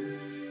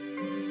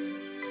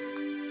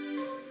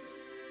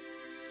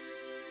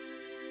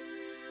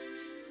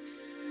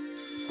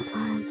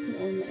 Science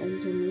and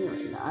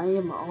engineering. I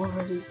am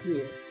already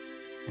here.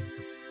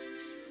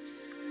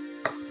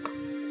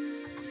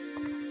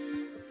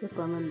 If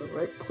I'm in the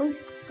right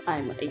place,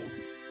 I'm a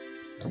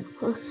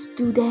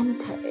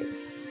studente.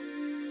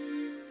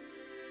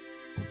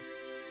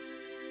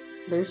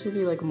 There should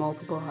be like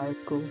multiple high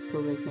schools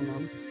so they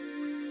can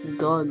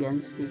go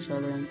against each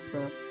other and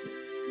stuff.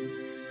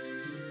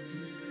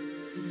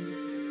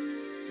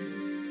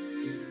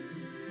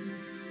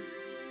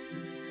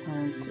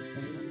 Science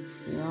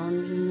and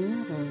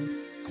engineering.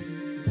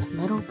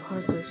 Metal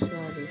parts are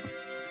shattered.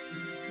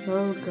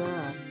 Oh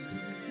god.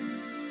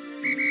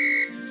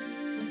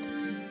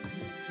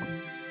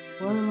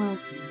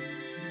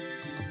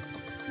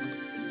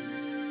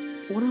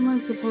 What am I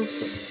supposed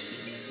to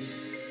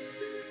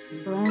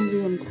around the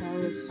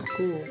entire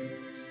school?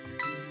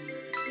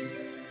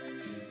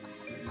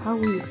 How are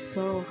we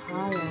so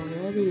high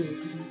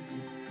already?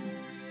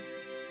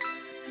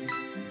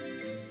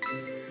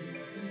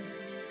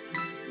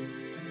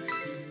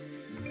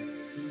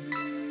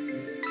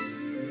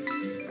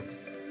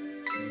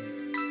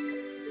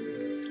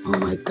 Oh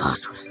my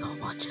gosh, we're so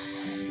much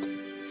ahead.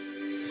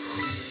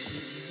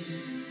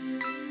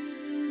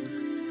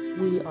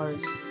 We are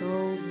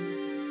so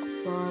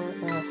far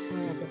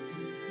ahead.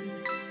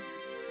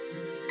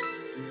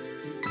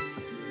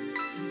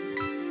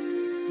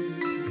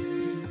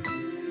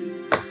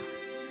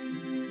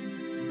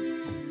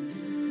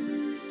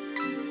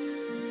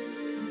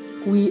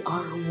 We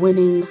are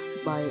winning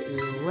by a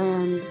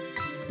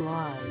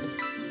landslide.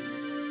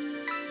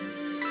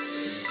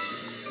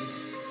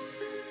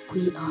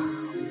 We are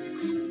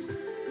winning.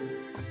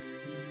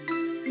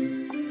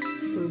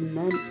 We're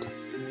meant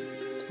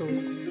to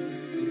win.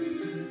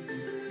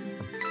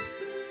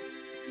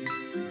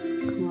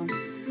 Come on.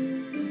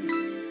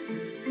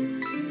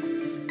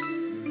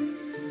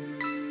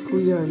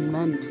 We are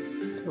meant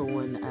to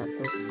win at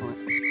this point.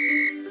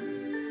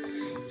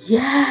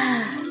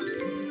 Yes!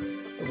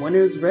 The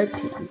winner is red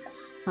team.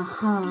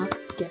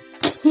 Get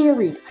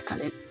carried. I got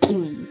an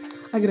E.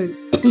 I got an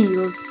E.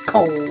 Let's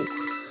go.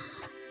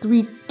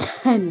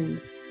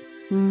 310.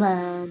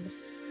 Man.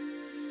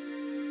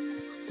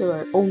 There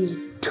are only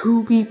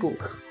 2 people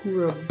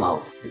who are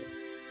above me.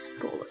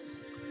 Bro,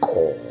 let's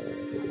go.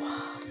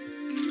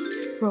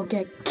 Bro,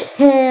 get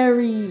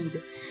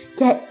carried.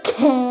 Get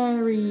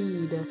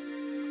carried.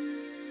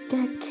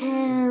 Get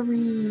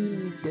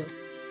carried.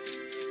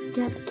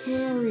 Get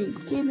carried.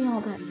 Give me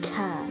all that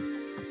cash.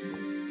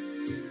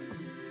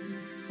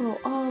 Bro,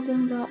 all of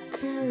them got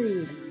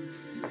carried.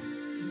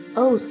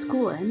 Oh,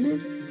 school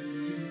ended?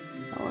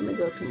 I want to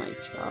go to my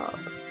job.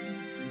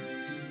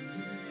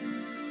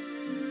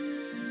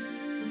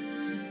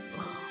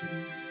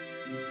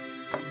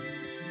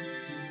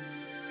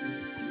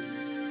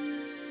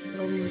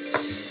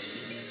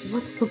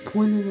 What's the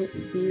point of it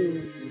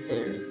being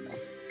there?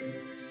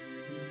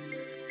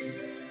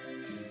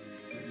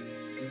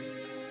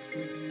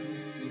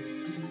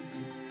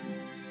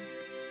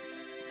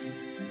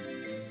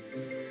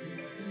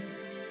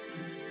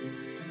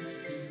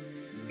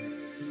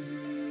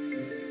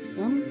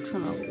 I'm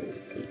trying to wait.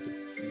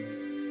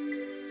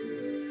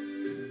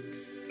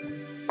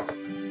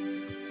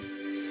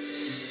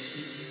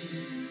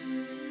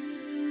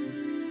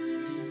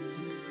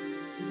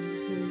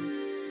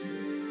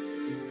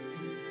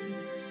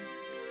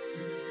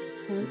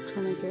 I'm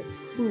trying to get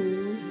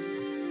food.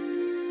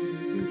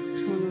 I'm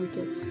trying to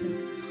get some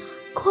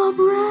Club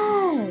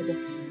Red!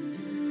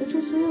 I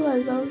just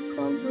realized that was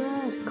Club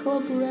Red.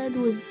 Club Red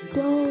was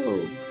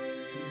dope.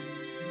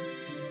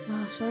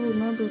 Gosh, I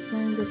remember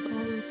playing this all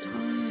the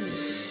time.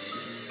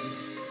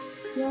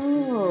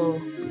 Yo.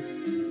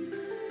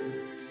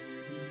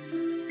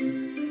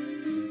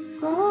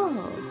 Bro.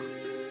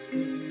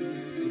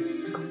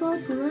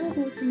 Club Red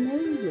was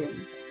amazing.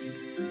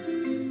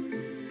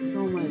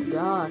 Oh my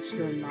gosh,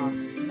 the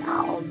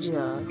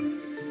nostalgia.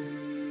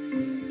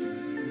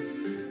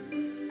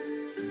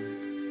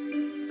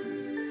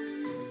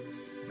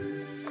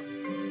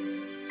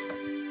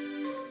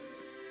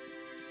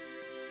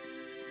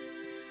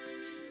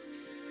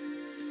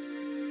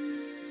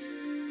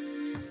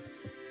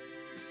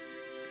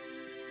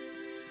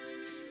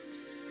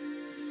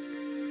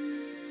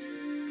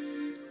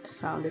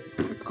 Found it.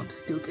 I'm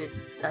stupid.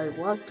 I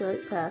walked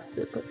right past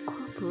it, but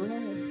Club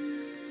Red.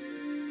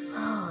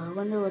 Oh, I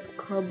wonder what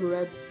Club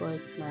Red's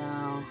like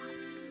now.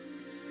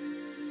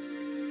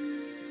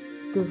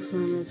 The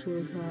furniture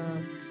we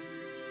have.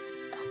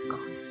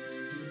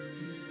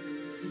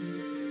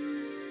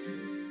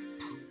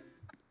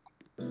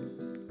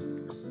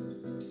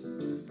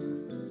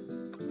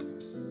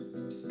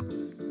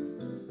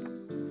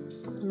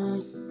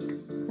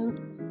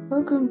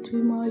 Welcome to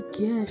my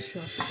gift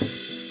shop.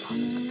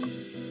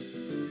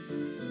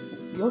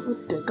 Yo,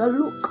 take a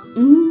look.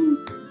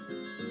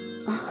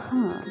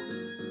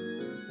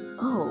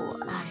 Oh,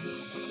 I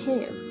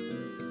have.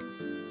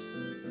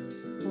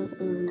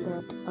 And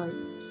that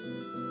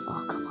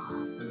oh, come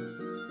on.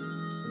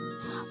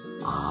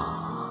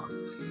 Oh.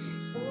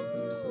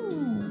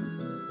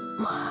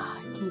 I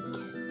can't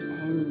get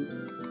any.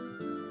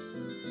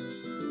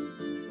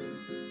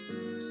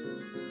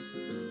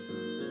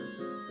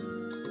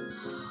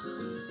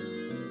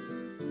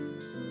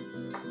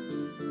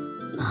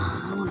 I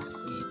want to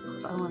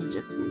skateboard. I want to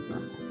just use my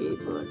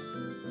skateboard.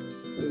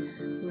 This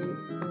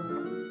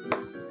skateboard.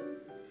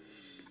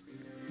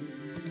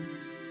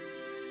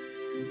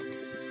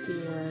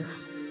 Dear.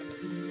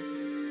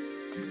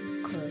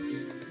 Okay.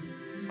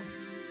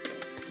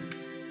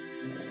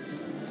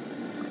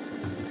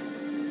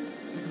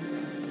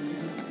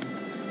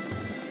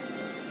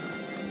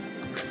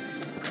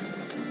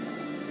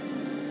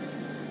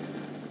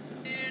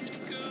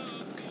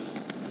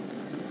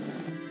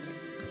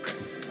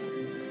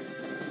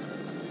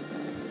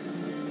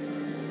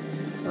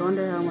 I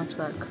wonder how much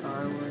that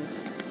car was.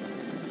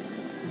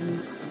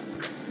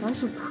 I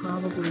should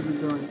probably be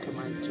going to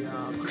my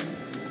job.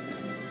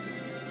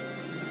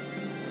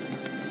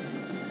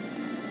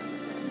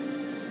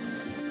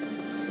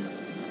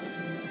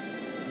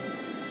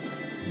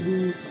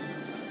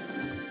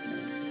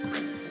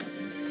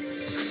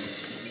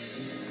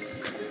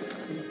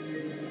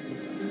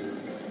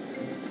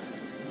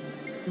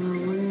 Now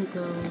let me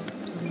go to...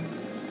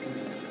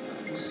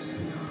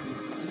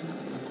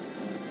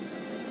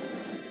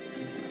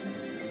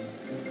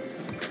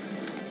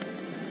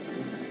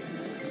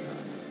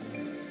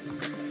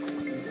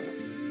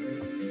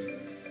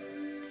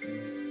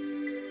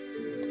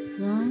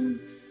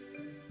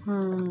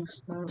 I'm gonna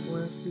start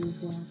working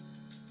again.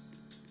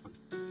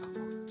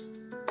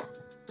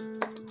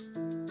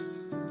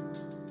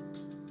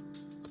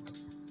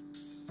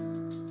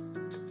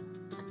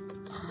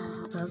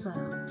 How's that?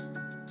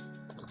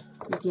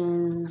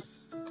 Begin.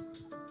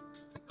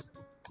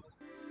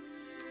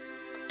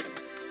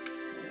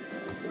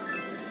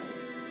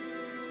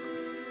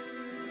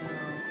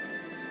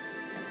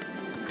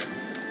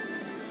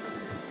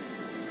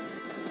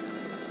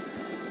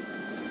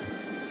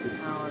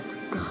 Now let's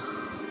go.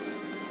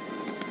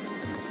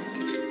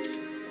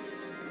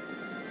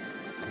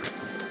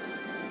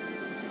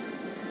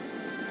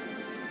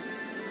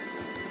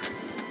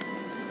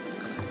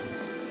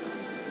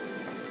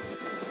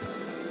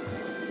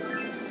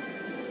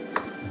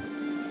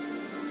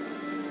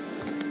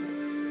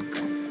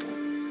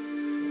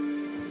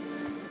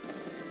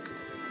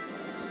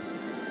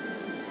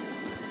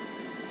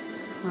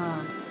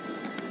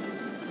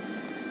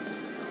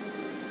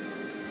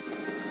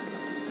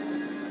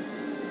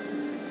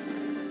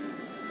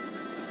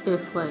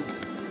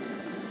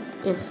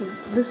 If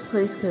this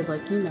place could,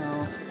 like, you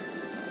know,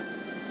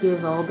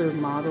 give all their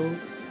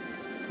models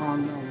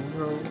on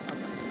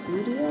Roblox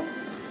Studio,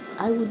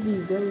 I would be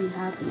very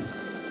happy,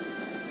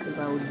 because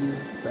I would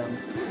use them.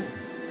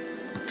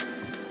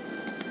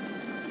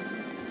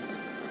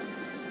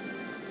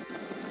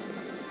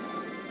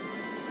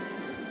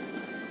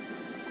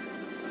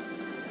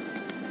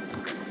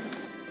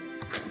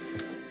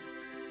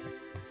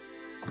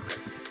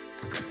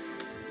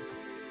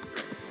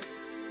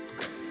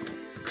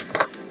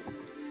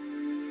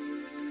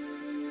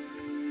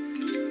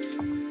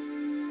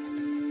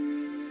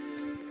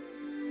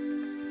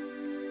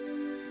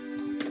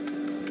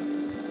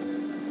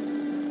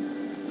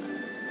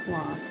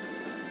 Wow.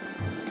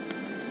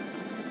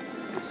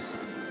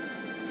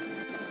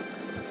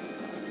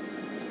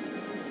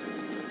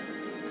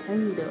 I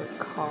need a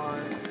car.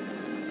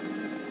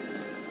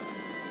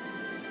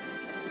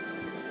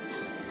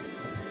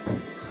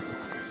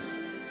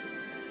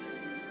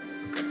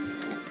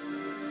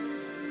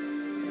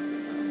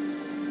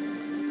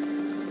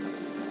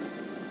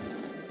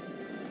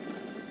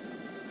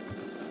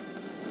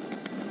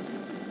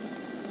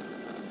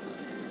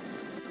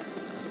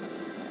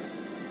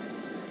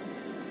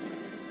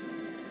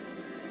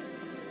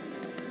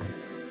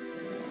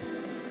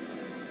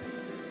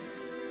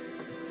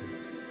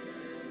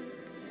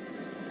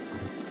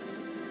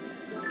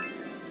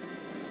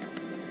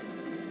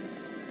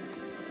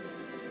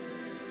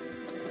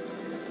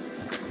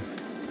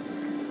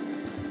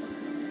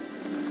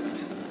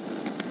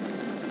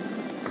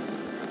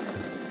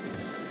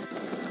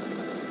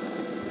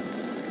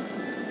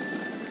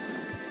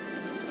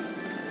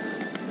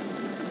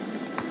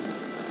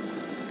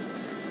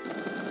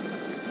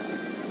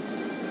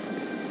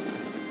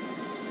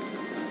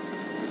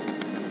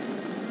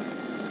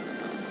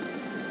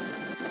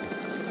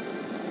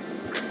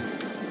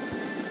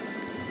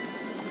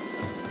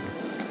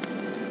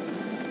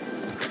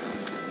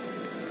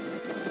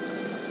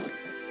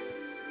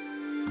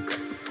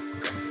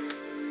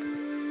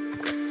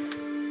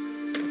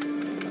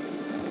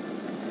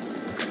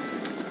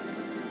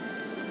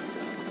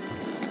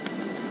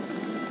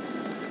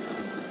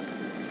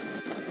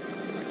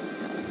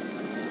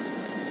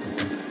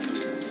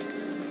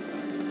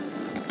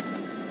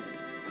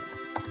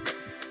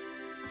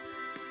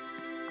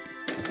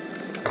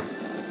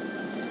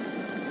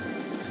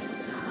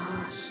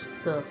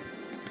 The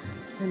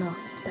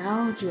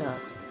nostalgia.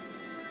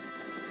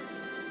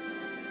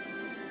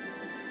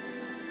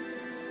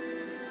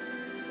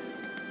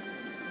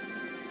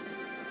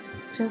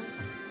 It's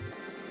just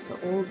the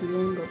old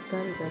game, but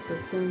better at the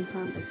same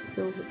time. I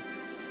still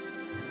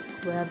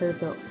rather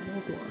the old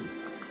one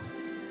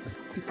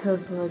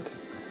because, like,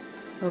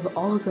 of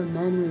all the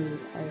memories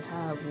I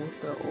have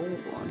with the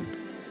old one.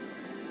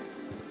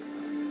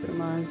 It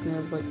reminds me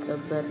of, like, a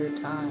better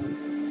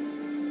time.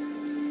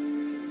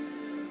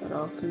 But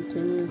I'll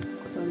continue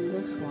from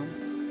this one.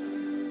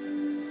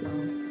 So.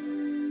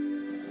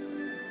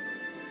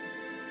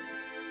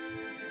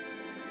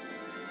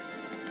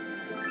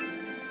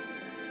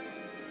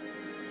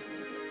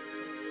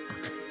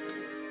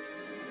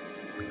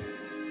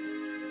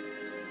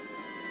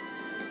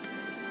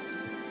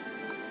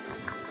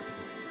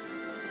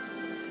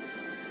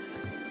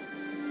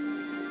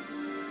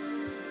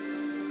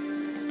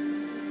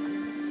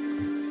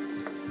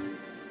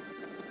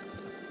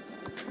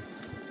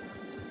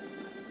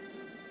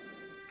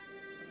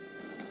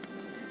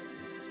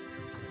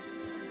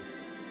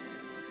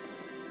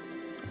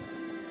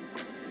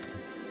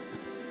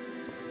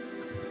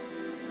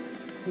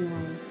 No.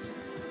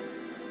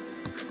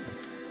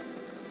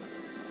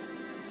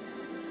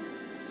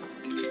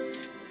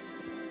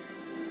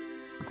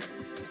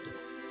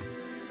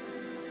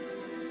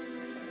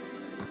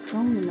 It's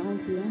only 9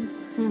 p.m.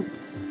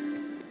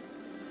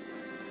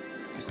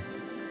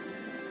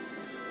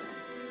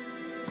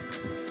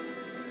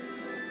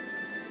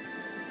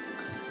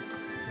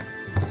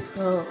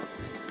 Oh.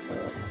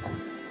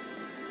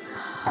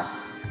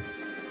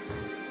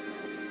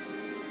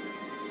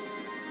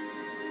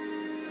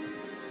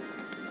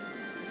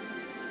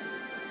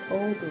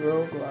 Old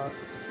Roblox.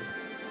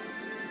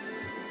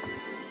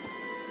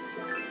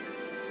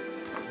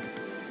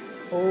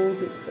 Old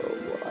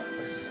Roblox.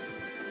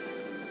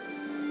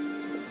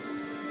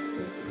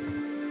 This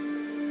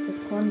a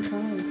fun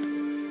time.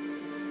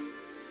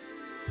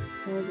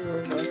 Old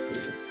Roblox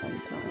is a fun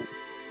time.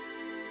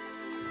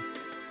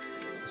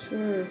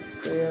 Sure,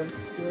 they have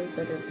way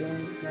better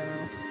games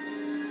now,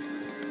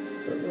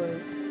 but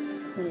like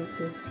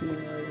 2015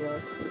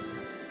 Roblox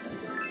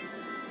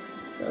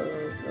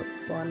was a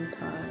fun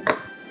time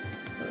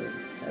for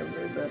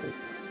everybody.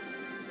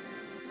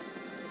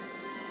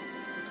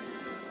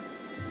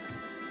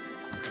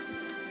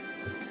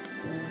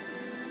 Yeah.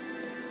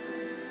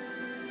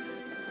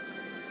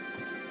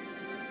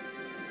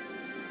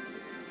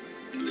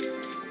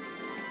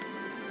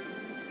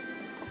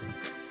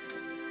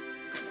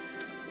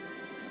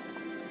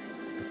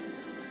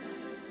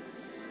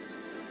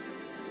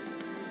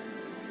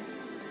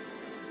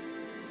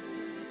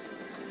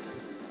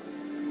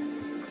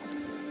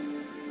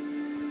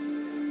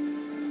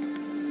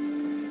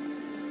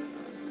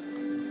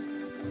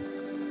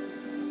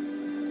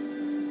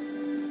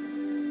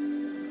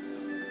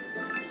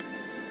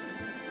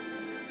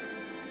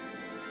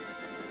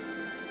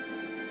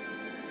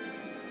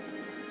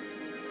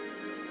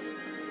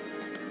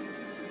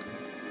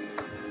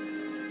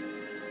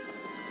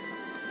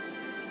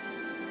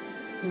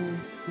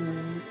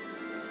 Mm-hmm.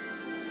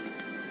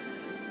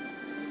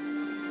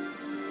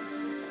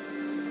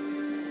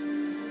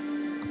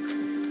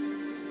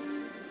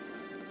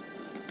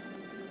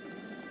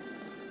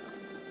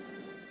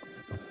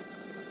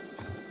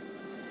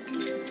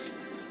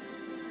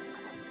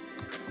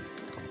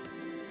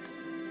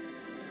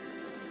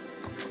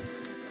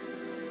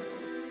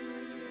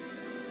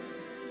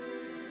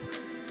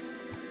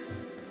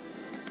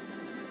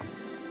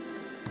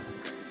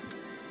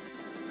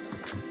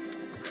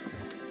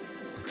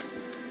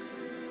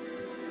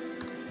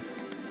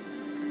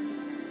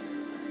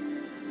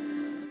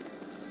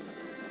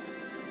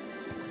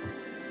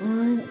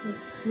 Alright,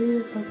 let's see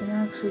if I can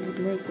actually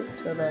make it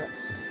to that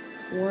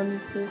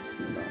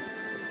 150 mark.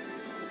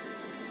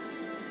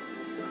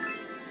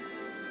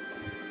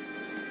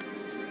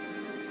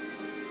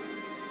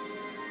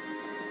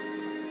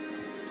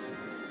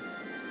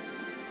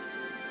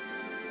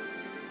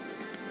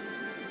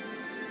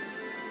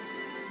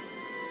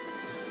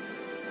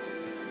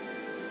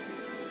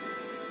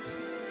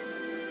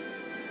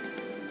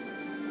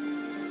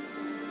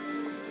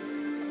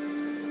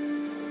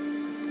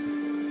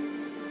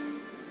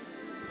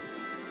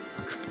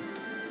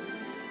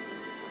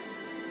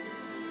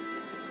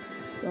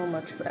 So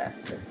much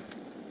faster.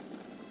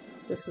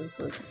 This is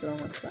like so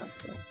much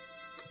faster.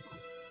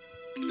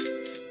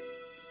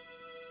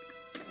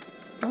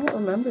 I don't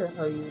remember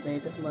how you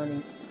made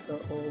money, the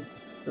old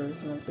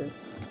version of this.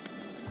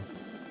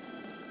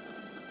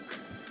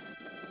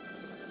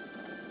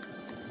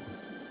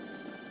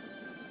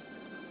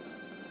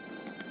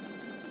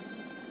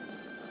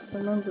 I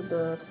remember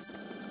the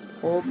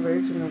old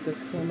version of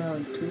this came out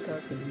in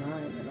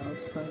 2009 and I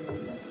was playing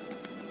on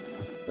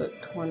the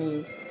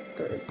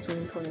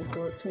 2013,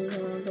 2014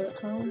 around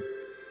that time.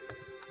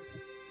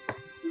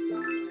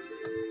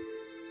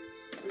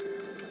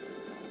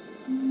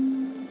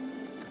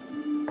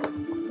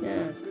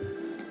 Yeah,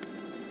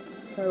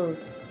 that was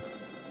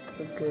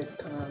a good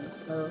time.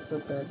 That was a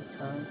bad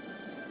time.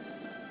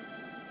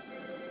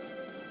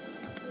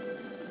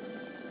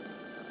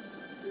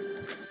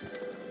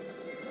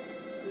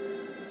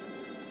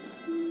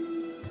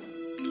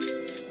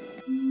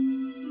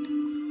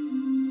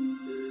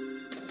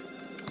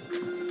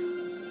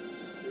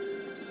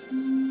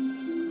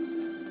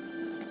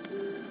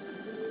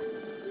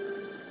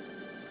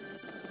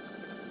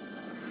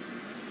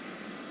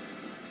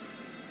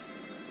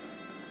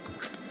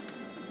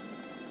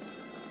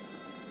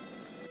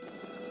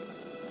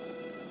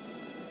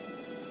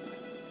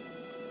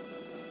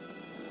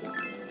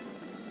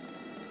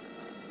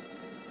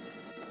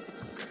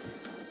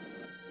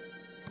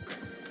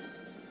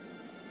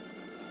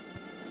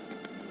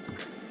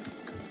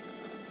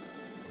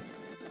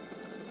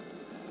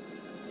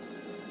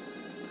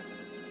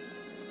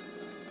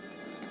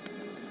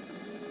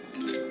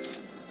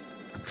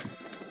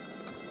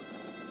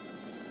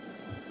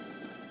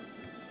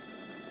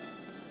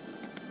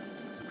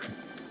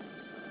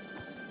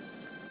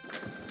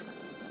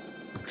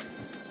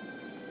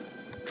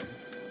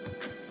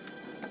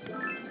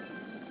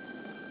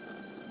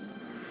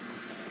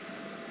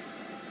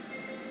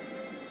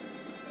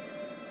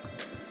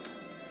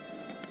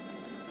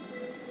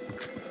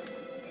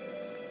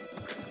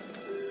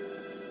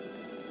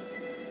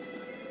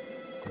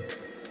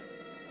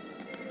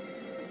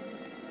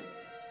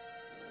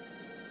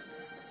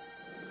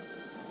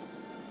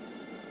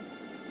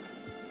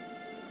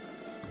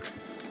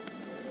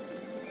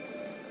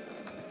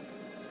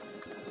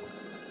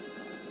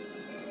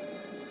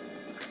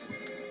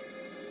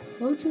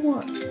 Why would you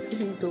want to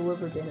be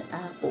delivered an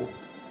apple?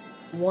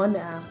 One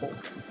apple.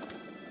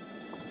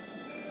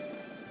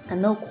 I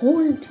know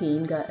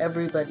quarantine got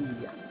everybody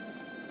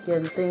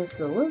getting things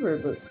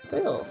delivered, but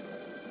still.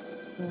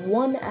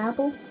 One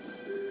apple?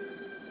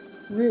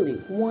 Really,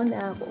 one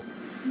apple.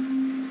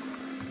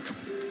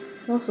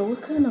 Also,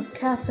 what kind of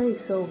cafe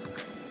sells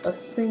a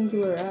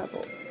singular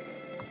apple?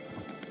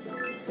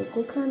 Like,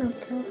 what kind of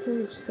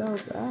cafe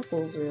sells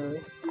apples,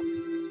 really?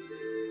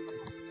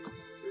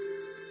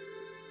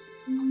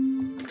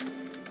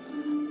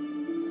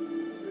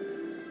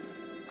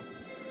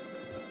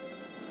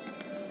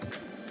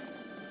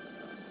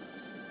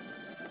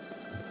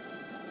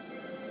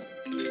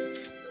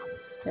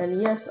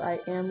 And yes, I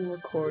am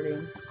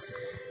recording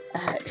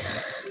at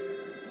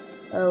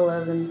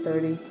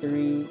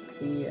 11:33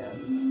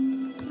 p.m.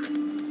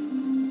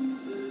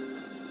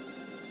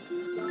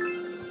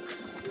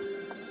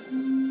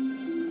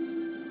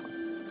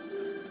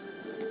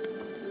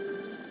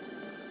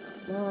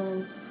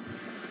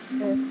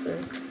 Faster.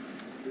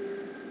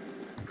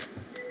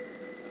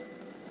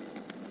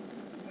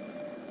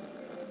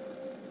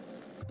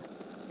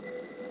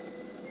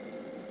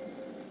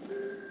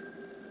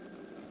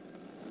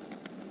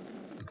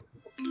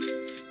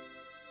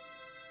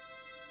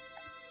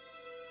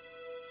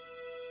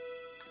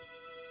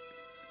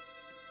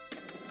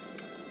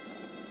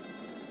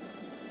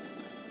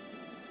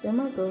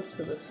 Emma goes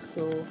to the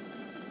school.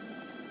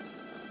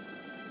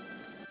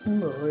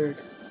 Lord.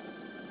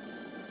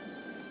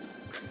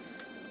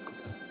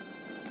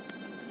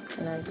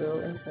 And I go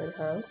in her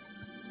house.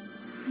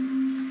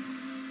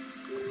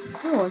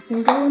 Oh, I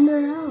can go in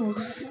their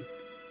house.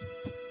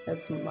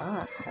 That's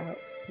my house,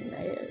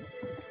 man.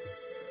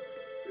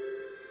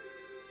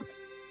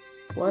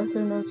 Why is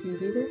there no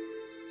TV there?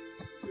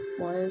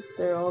 Why is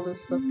there all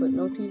this stuff but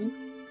no TV?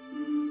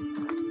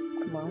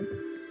 Come on.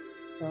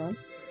 Come on.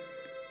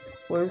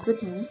 Where's the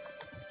TV?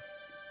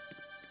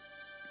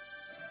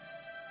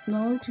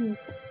 No TV.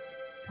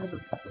 Have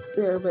it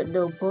there but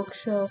no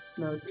bookshelf,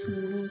 no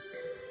TV.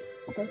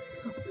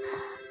 That's so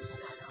bad.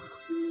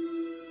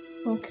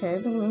 Okay,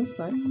 the room's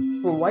nice.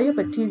 Well, why you have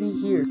a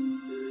TV here?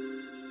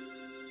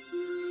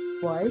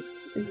 Why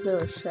is there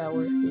a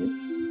shower here?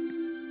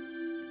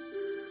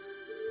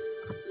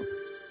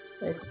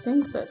 I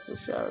think that's a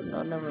shower.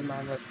 No, never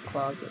mind. That's a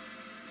closet.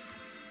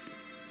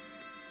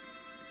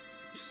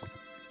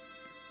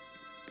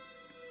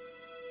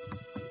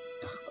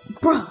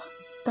 Bruh!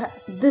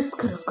 This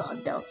could have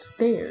gone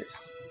downstairs.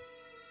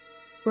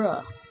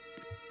 Bruh.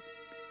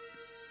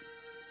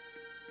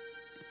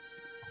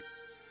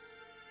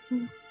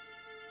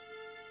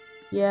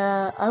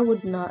 Yeah, I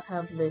would not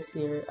have this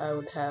here. I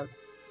would have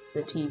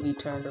the TV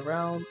turned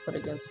around, put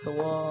against the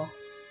wall.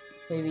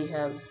 Maybe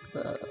have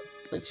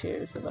the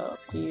chairs about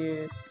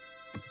here.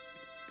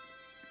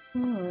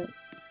 Alright.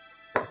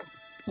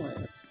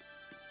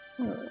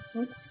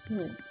 What's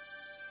here?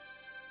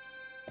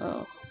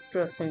 Oh,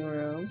 dressing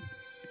room.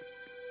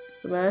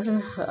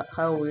 Imagine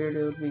how weird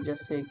it would be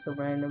just seeing some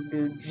random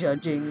dude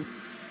judging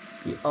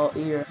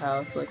your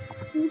house. Like,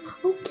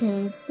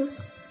 okay,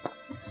 this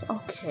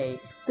okay.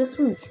 This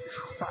room's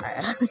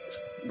trash.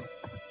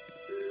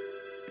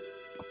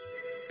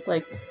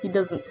 Like, he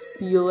doesn't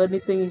steal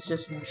anything, he's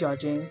just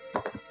judging.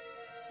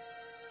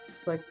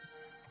 Like,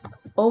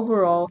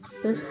 overall,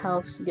 this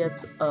house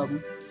gets a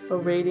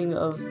rating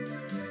of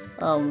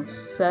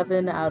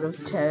 7 out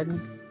of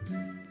 10.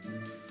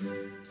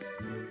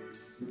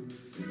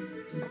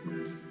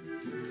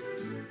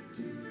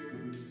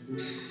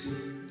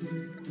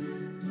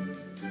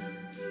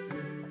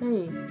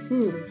 Hey,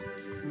 dude.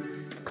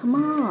 Come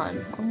on.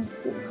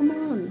 Come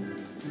on.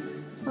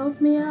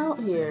 Help me out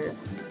here.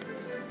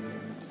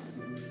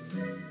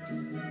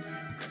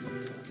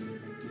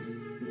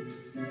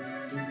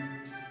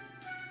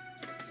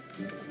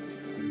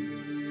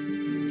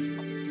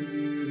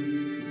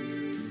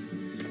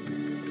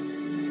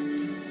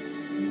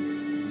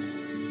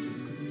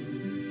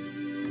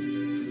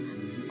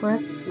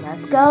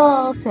 Let's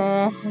go,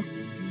 sis.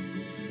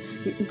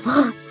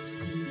 What?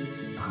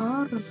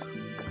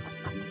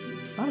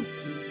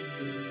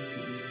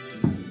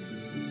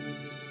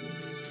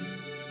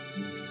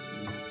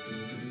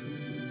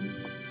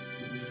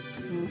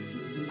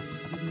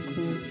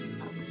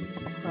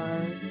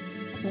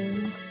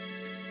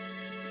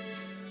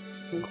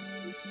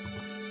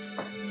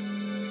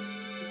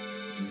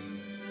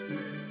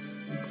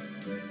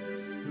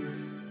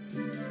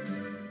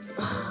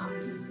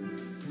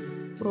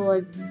 Well,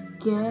 I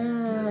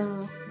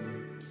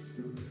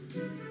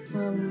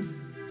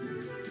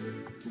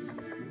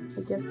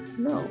guess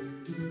no.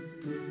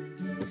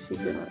 Is she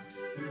gonna?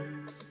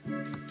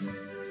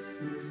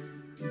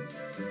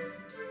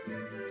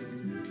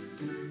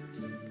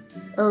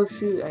 Oh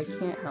shoot, I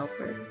can't help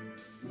her.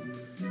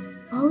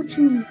 Why would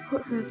you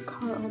put her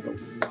car on the wall?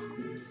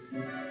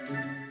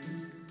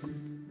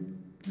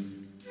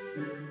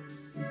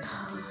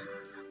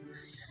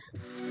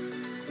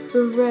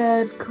 The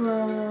Red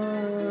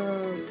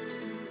Club.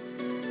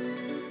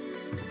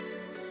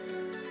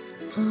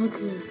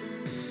 Okay.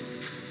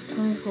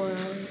 24 hours.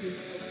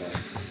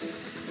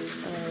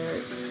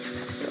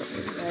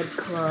 Head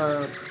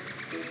club.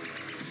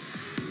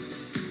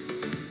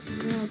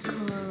 Head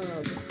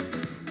club.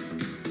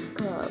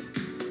 Club.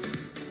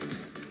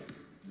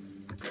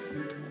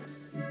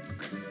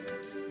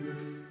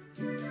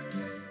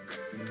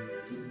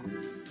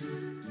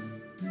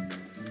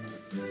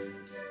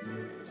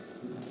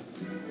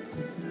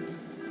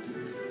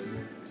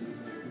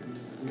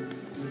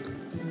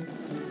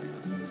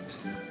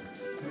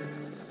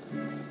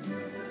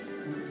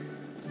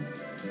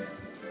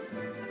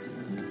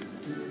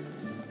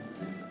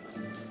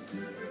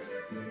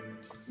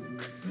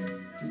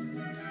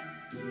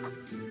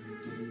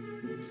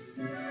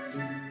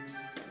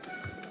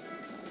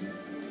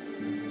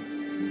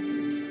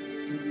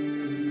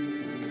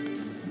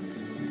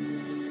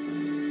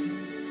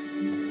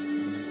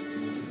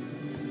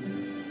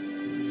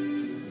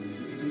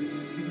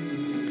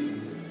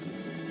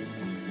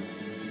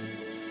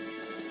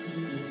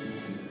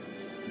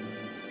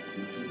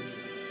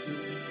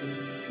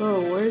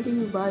 Bro, where do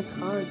you buy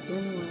cards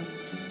anyway?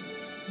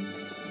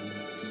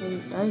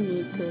 I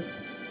need to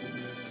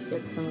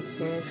get some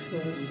cash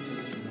here.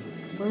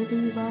 Where do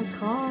you buy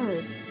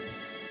cards?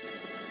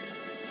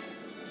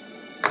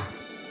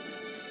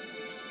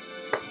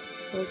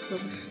 Let's go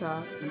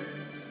shop.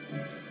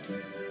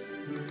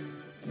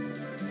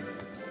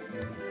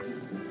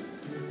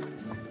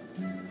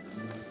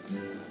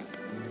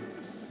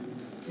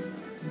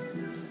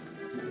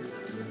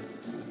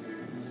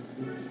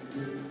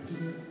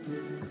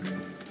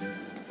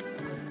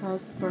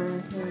 Let's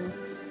burn here.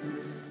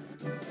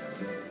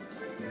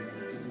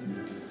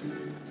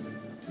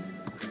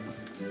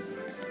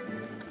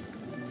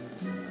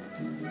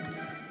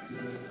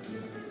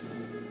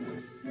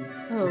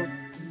 Oh,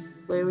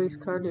 Larry's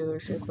car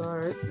dealership,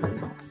 alright.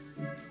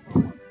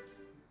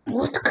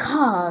 What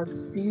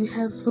cars do you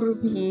have for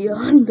me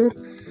under?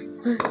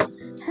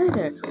 Hey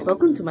there,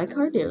 welcome to my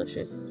car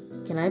dealership.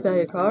 Can I buy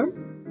a car?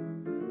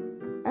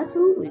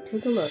 Absolutely,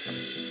 take a look.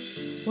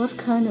 What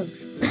kind of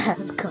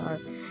bad car?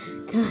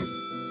 Can I...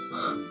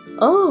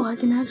 Oh, I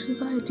can actually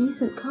buy a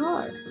decent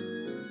car.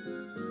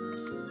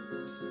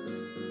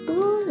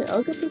 Alright,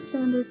 I'll get the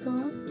standard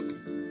car.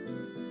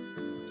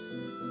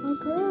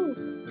 Okay.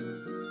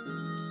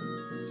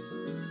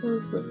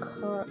 Where's the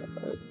car?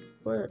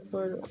 Where's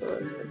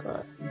the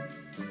car?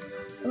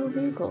 Oh,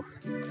 vehicles.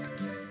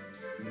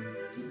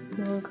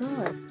 Oh,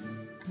 God.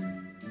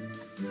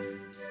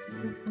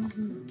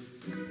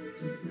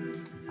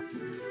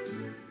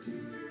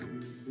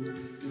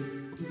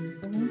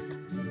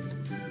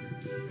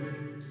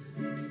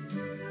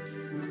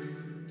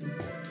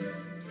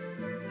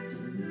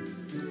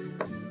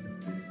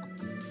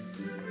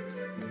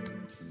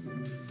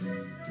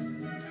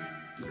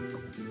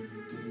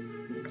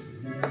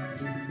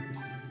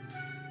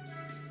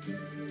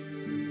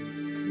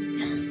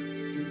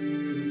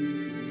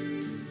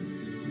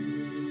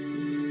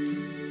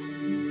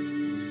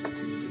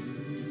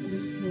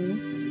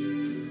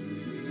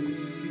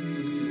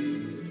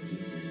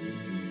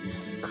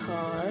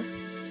 Car.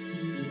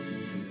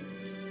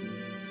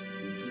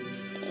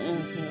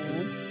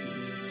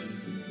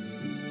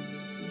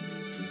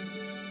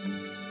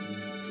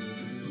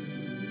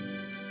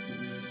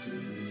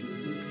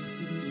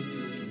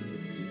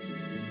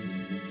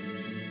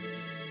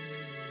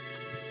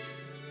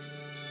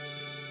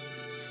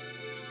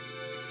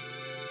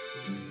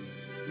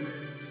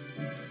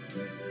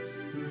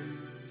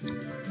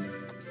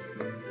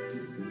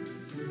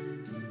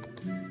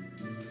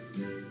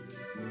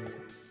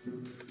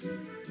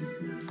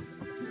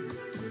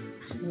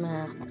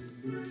 Math.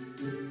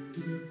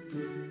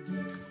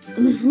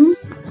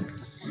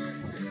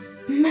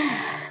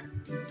 Math.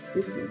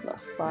 This is my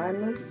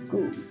final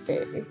school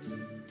day.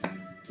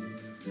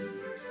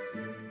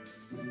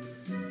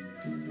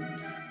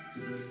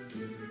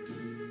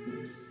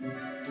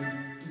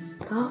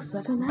 Solve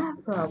 7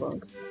 math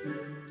problems.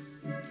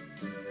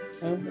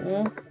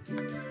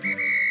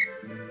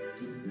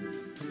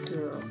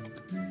 Zero.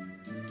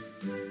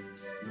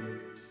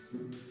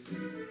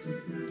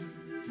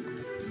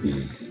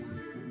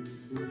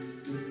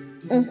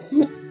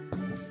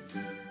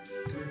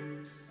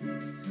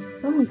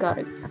 Someone got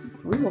it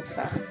real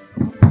fast.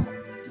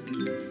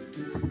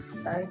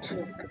 I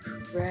chose the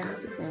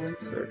correct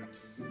answer.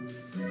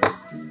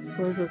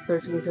 4 plus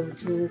 13,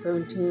 17,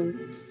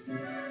 17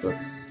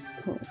 plus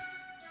 20.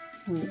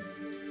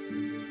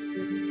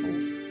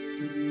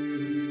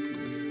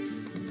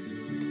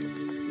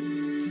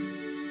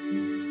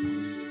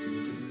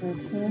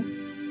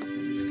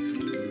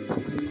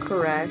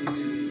 Correct.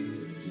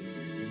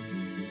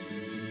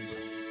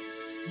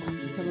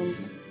 7,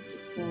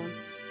 4,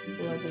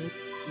 11,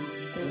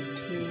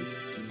 13,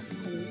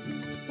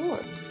 24.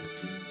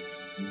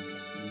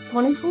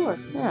 24,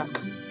 yeah.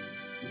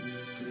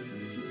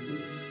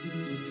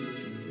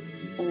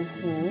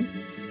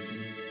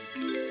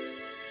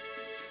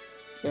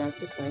 The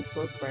answer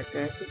 24, correct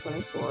answer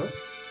 24.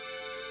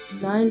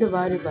 9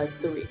 divided by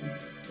 3.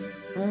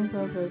 9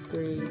 divided by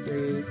 3,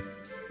 3.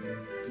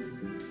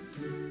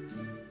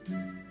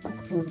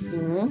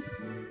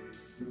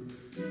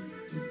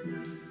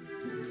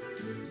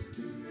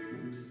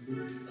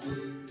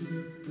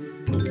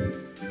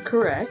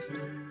 correct.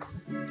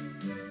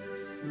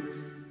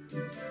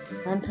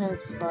 9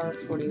 times 5,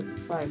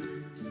 45.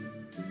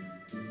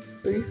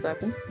 3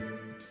 seconds.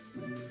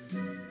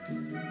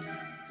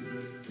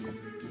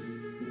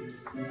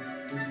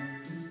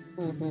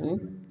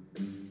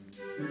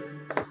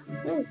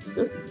 Hey,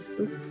 this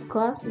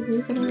class is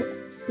even,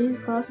 these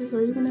classes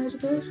are even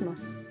educational.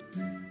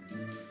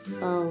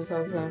 5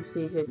 times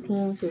 3,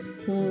 15,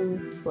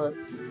 15 plus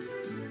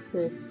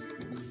 6,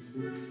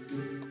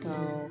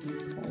 12,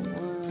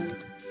 21.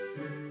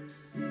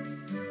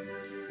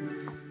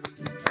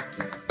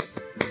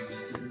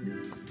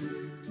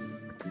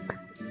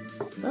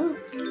 Oh,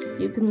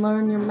 you can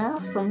learn your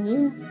math from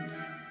here.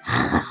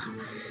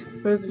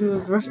 First do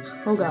is rush.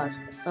 Oh gosh.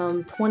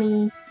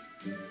 20,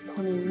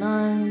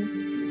 29,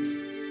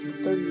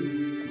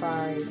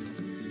 35,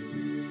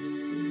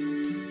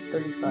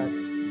 35.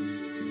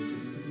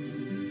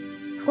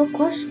 What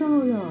question are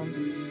we on?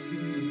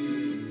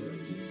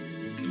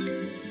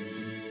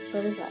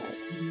 35.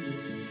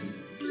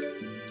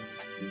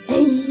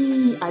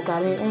 Hey, I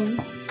got an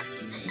A.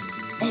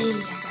 Hey, I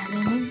got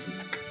an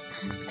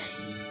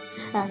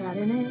A. I got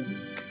an A.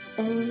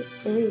 A,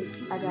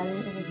 I got an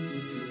A.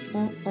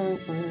 Got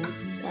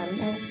an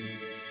A.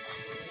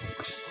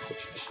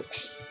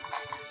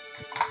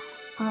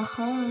 I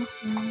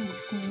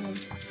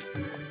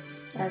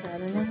got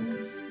an A.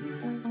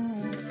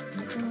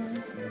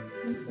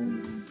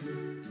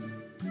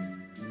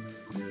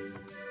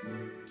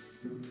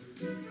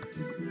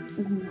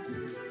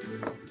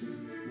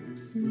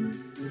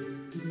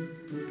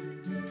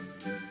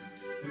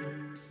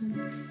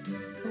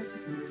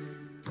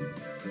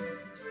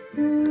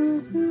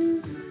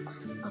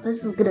 Oh,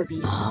 this is gonna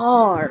be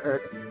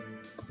hard.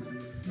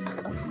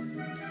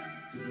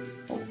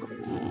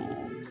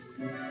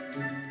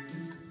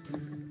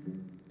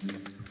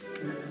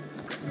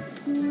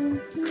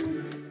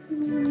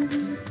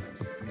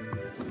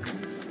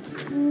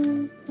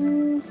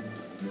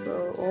 So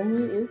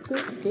only if the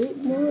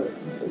skateboard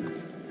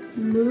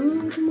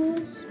moves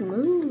more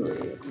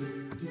smoothly.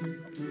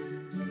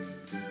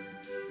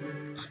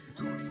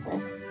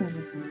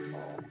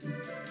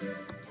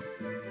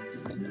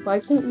 Why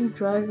can't you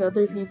drive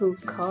other people's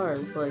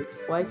cars? Like,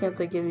 why can't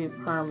they give you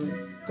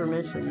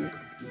permission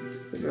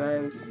to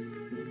drive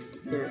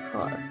their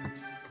car?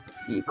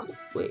 Vehicle.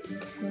 Wait,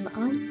 can I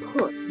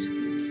put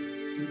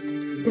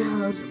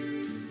down?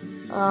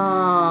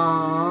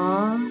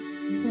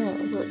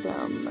 Can't put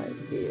down my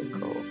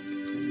vehicle.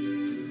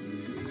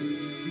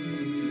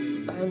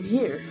 I'm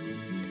here.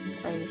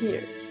 I'm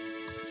here.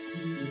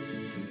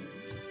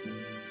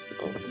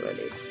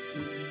 Already.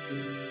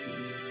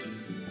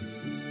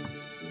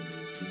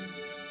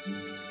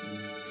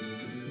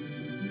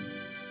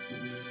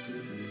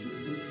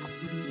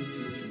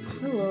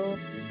 Hello,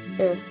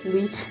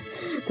 athlete.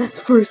 That's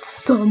for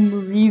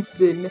some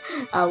reason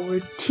our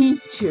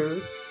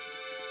teacher.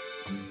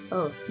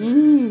 Oh,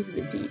 he's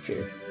the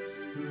teacher.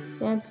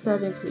 Dance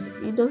that into.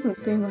 He doesn't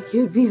seem like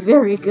he'd be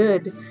very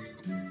good.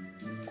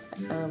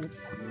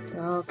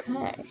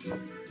 Okay.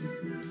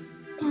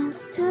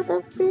 Dance to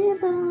the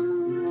rhythm.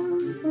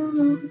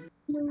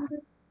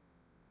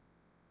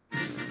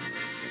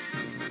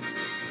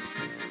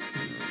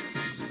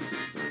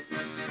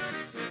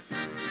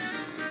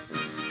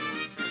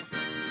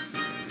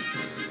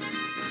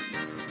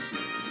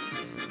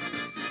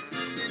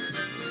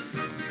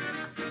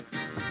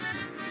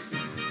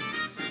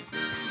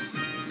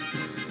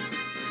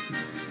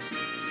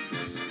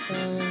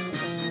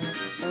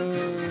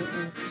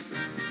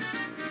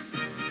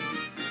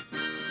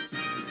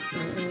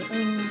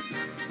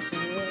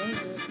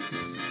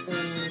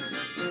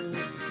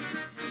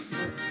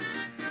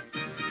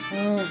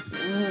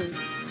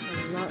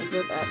 I'm not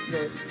good at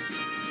this.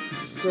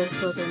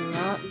 Just like I'm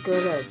not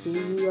good at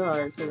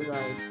DDR because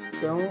I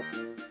don't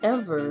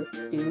ever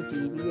do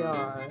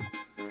DDR.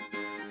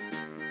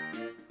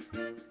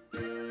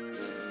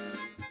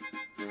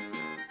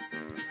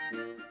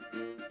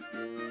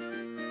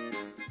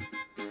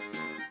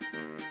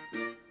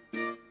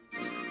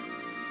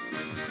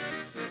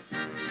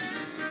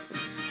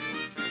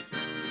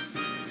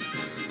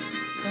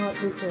 Not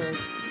because.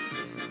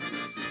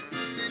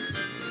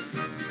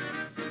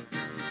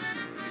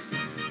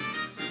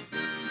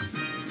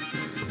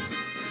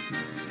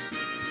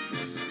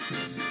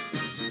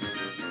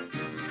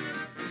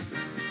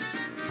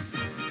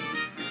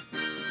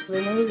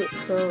 They made it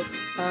so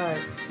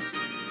hard.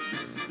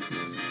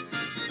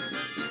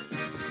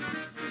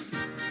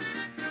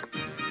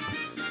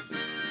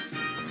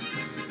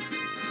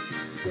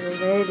 They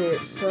made it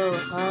so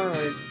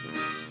hard.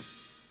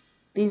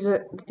 These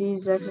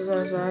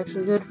exercises are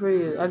actually good for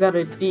you. I got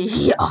a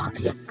D,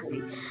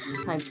 obviously.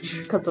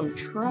 Cause I'm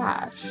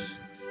trash.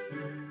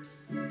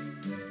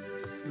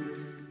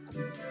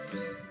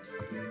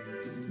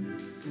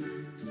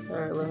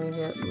 Alright, let me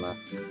get my.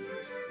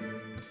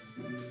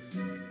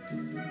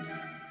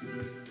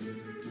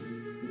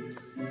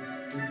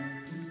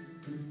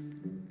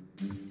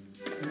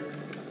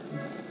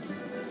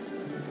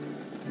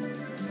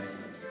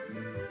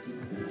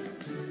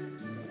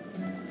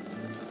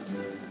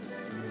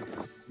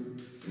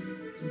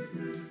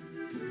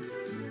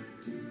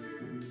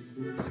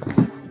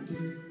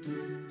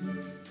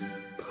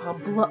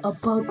 a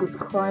bug was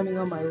climbing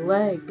on my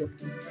leg.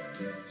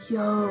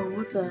 Yo,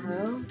 what the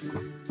hell?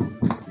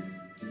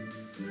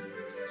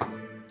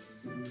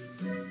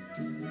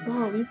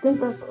 Bro, you think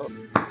that's a...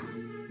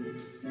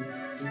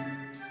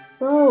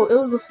 Bro, it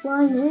was a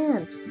flying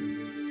ant.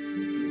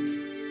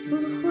 It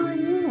was a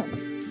flying ant.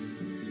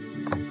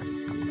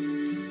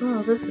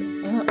 Bro, this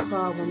ant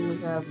problem we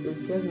have is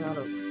getting out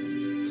of...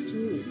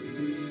 Jeez.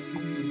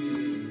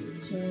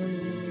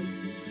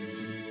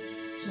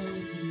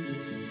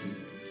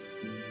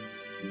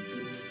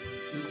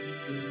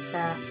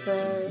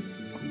 Cafe.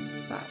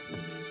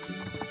 Science.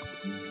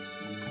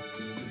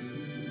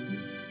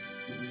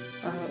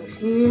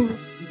 Here.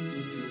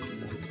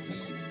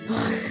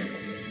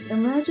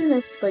 Imagine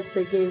if like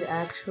they gave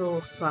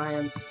actual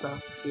science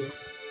stuff here.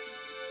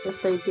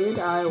 If they did,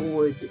 I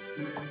would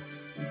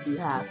be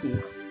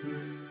happy.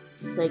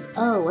 Like,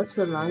 oh, what's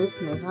the longest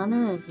snake on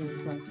earth?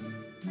 It's like,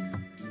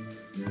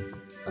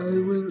 I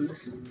will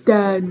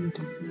stand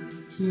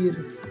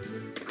here.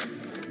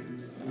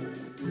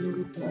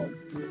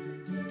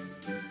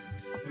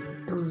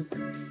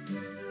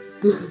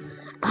 Dude.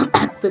 I'm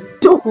at the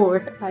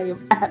door. I am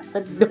at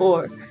the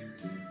door.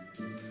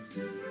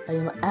 I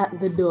am at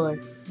the door.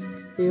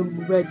 I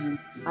am ready.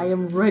 I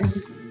am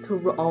ready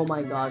to. Oh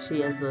my gosh,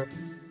 he has a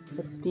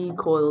speed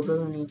coil,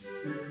 doesn't he?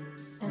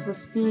 He has a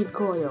speed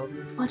coil.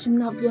 Watch him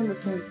not be on the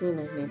same team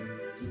as me.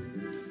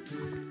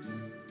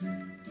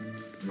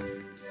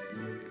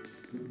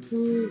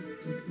 Oh,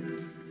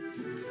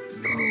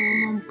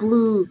 I'm on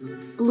blue.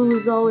 Blue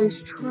is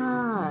always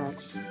trash.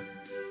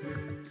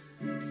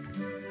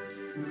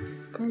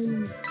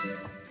 Okay.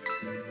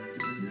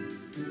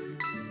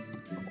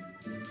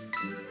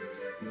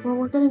 Well,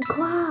 we're getting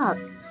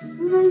clapped.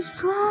 Everybody's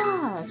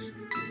trash.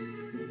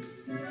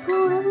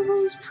 Bro,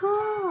 everybody's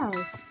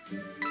trash.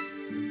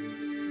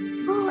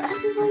 Bro,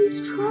 everybody's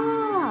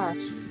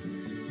trash.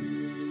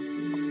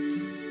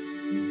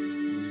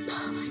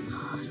 Oh my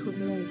gosh, we're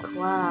getting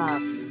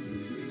clapped.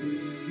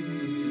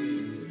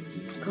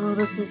 Bro,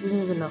 this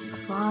isn't even a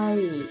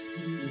fight.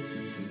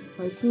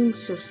 My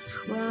team's just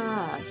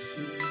trash.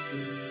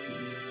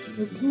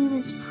 The team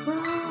is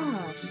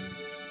trash.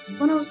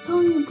 When I was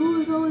telling you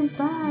blue is always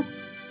bad,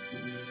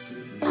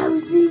 I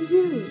was being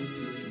serious.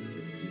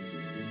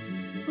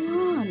 Come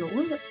on,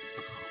 what?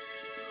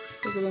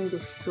 We're getting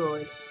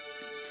destroyed.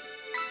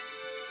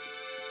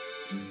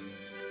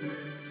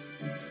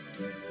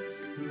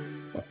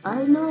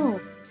 I know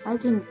I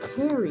can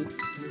carry,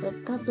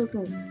 but that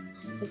doesn't.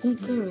 I can't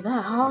carry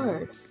that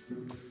hard.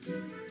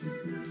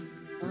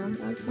 I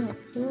can't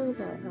carry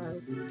that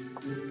hard.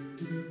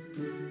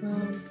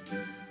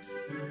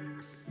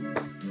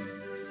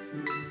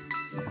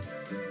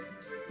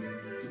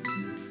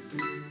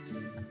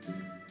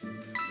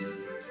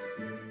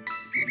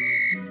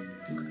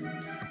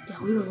 Yeah,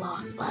 we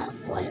lost by a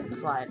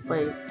landslide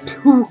by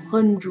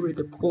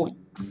 200 points.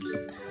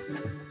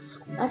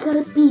 I got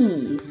a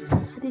B.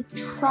 I did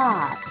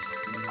try.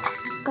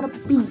 Got a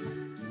B.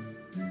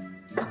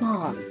 Come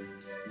on.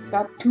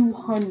 Got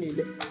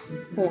 200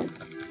 points.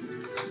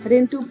 I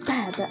didn't do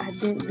bad, but I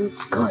didn't do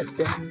good.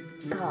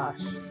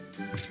 Gosh.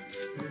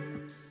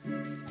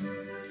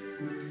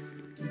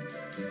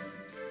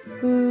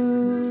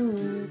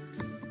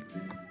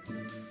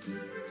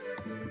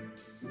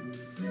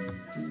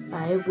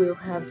 I will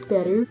have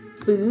better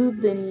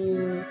food than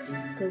you,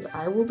 because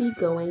I will be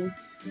going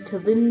to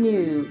the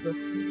noob.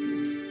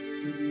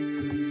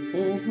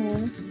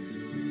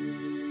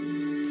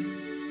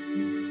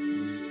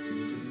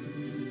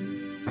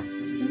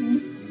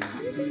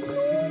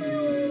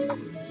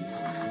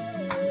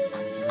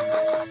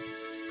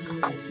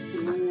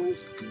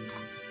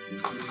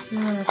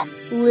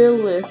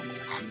 Lilith,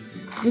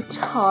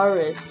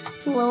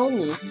 guitarist,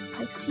 lonely,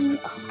 likes being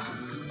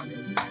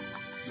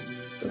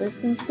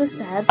listens to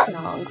sad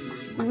songs,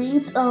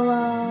 reads a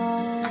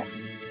lot,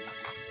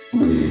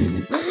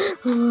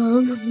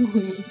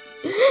 lonely,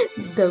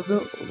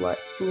 doesn't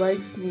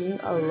likes being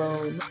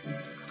alone.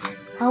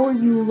 How are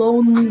you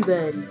lonely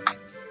then?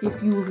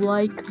 If you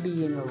like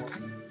being alone.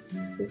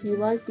 If you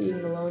like being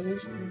alone, you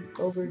should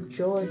be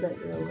overjoyed that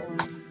you're alone.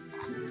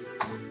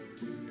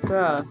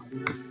 Bruh.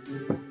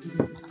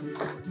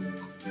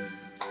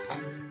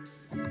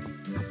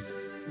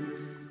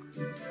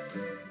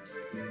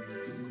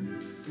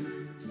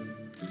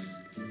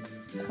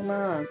 Come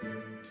on.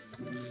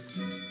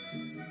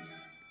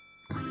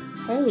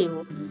 Hey,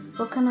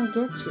 what can I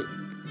get you?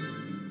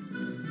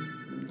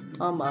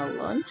 My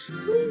lunch,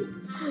 please?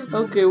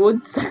 Okay, 1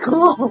 second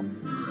long.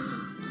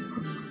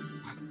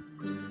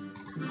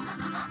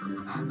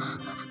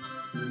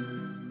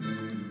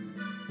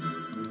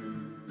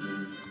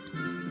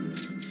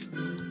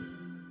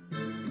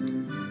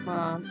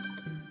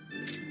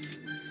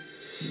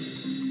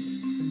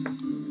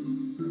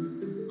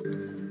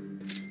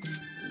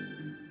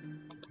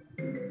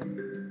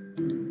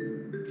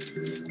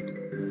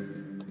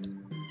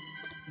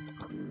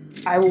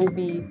 I will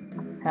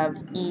have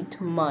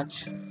eat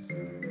much.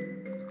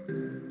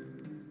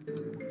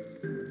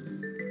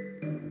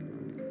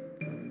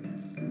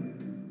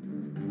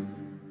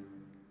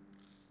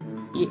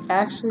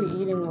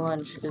 actually eating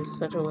lunch is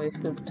such a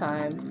waste of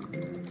time.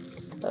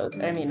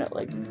 I mean,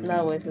 like,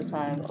 not a waste of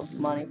time, of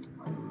money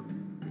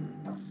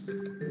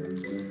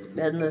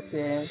in this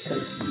game,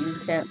 because you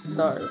can't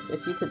starve.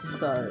 If you could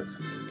starve.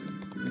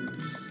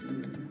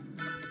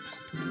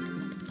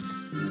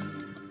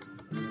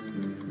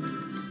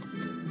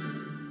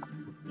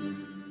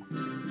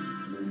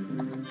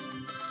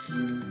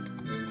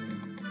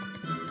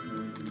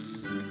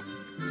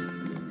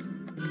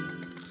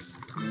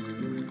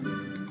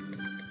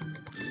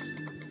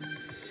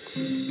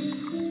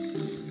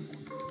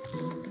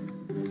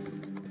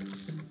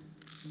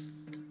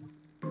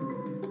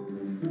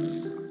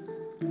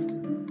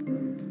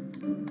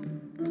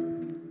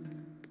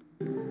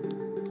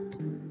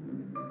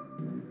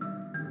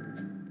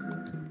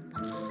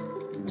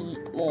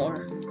 Eat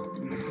more.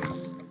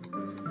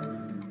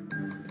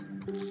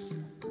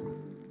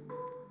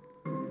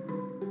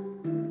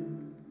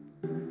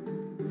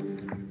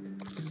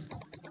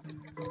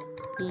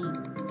 Eat.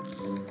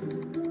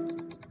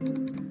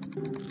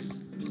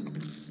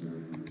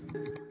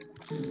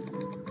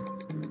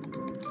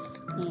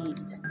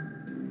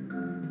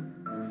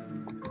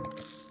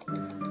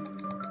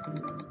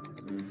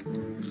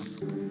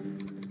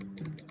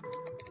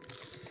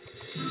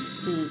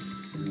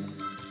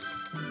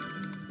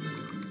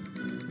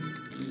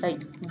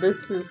 Like,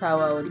 this is how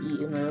I would eat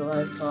in real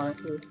life,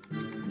 honestly.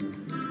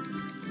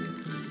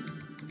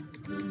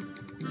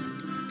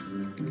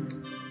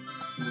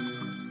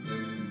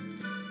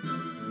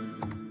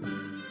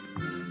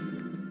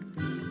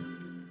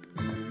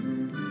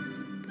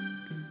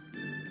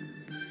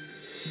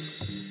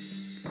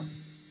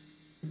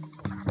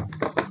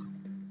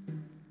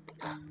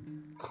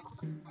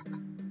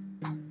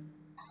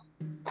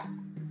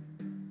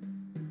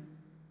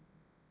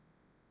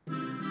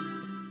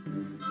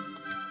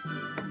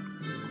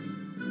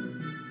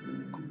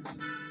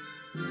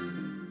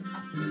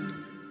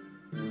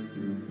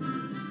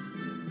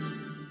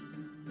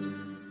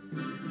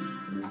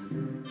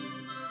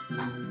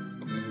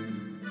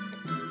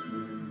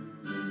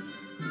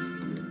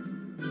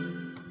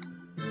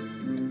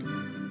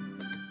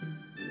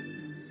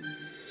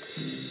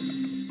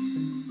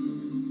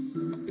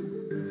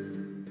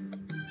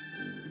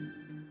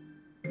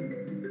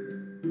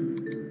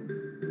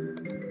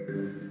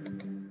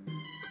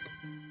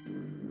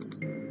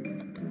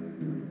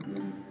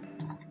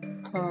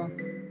 Huh.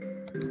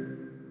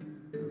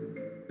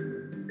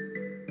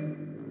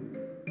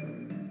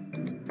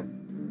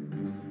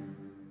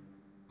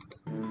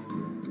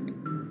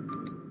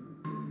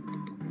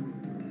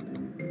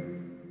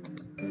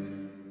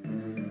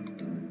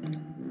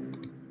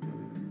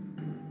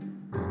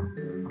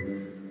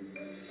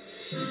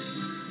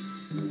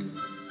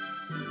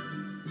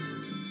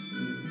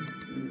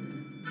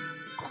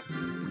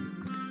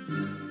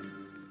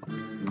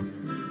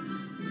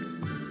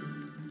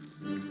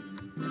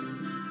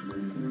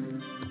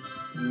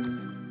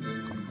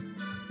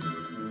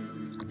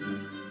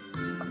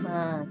 Come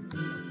on.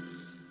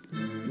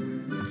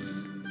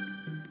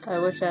 I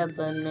wish I had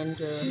the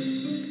ninja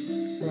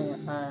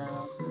thing. I don't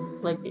know.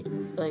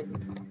 Like,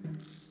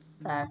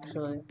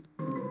 actually.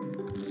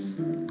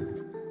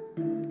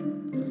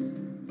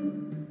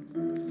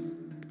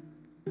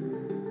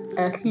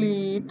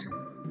 Athlete.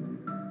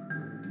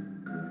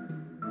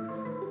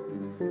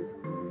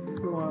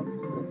 Who wants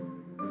to?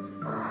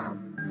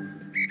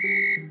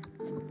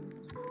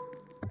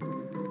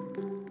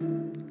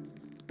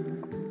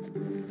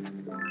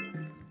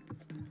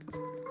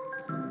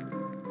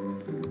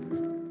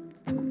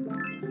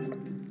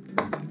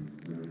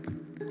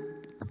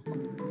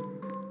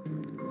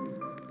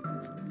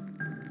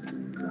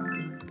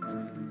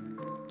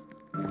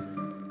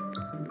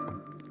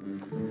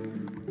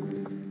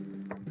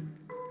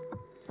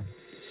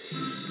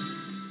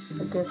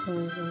 I guess I'm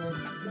using it.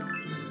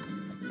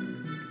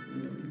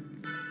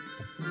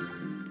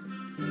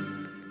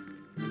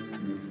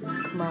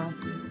 Come on.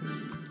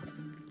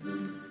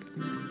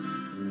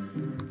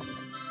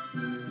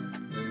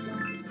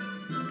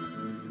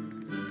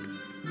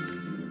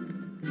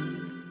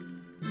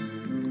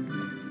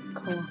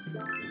 Come on.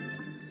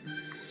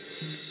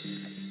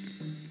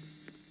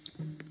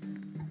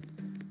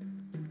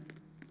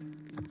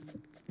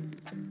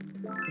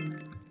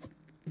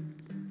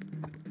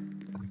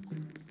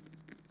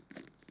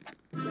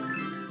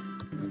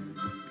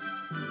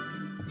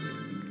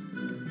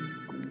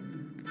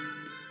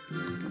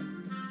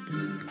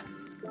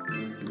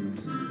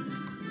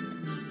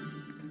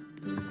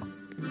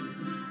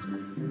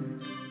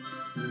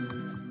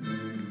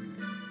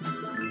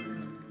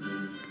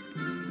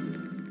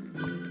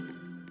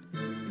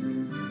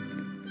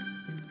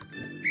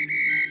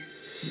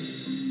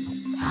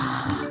 I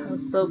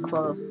was so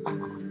close.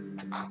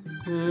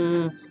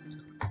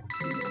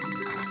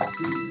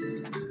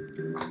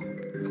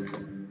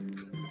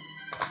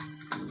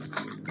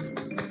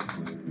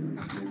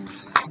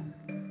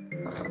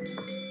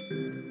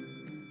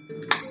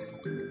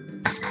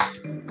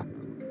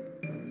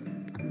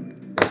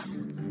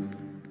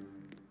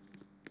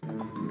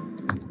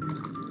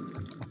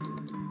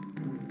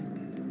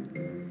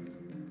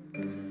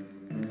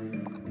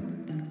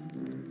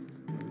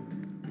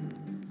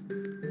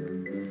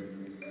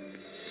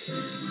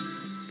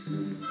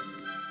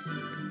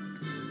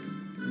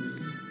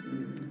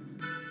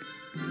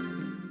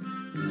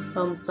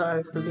 I'm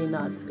sorry for me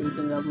not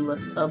speaking. I'm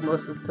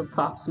listening to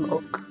Pop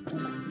Smoke.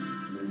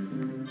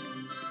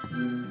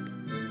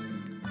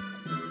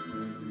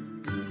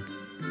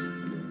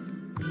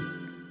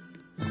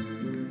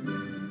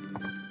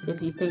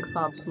 If you think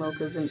Pop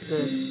Smoke isn't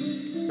good,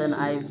 then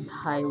I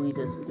highly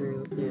disagree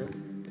with you.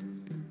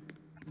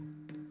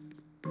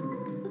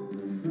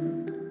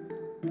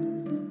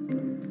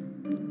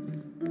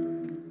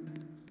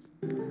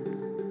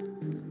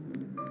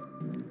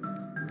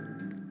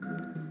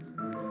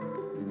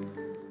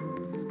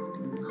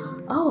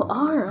 Oh,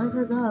 R, I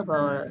forgot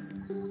about it.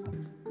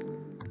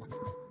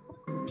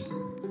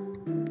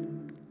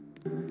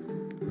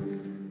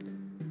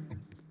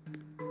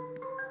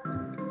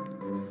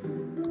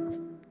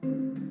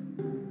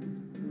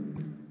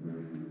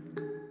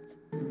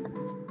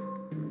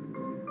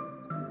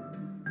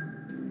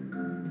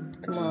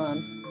 Come on.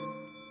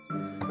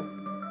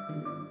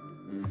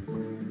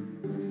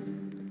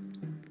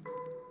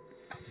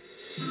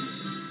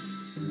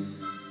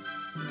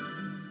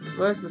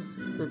 Where's the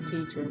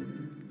teacher?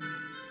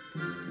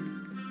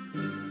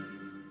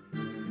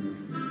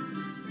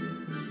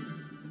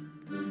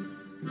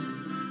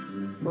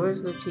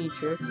 Where's the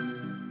teacher?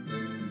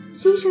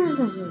 Teacher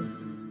isn't here.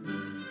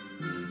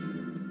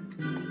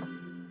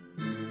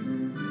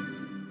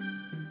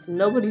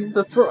 Nobody's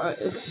the front.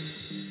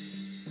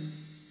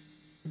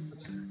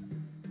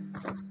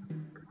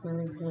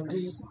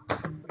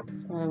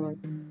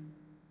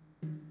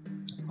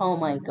 Oh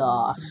my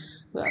gosh.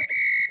 That's...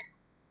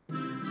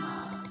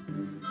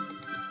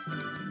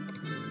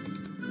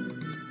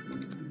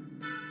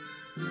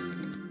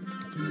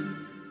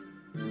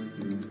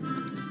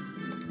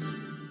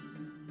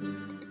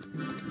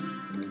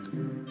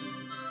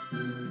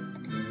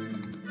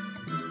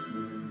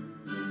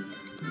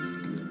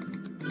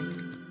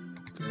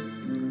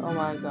 Oh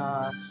my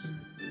gosh.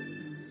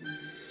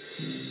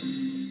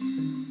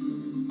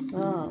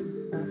 Oh.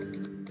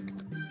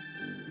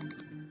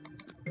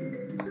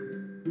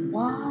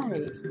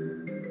 Why?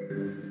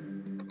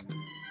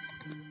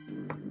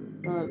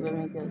 Oh, let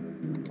me get...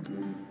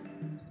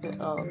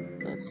 Oh,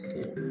 that's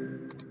here.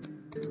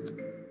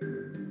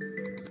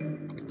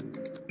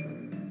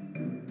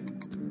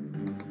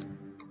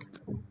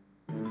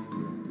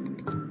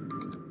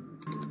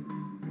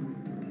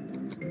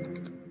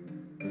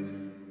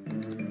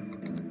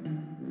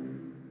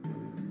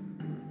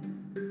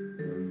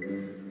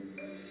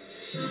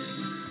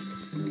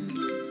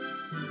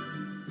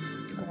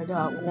 I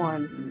got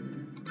one.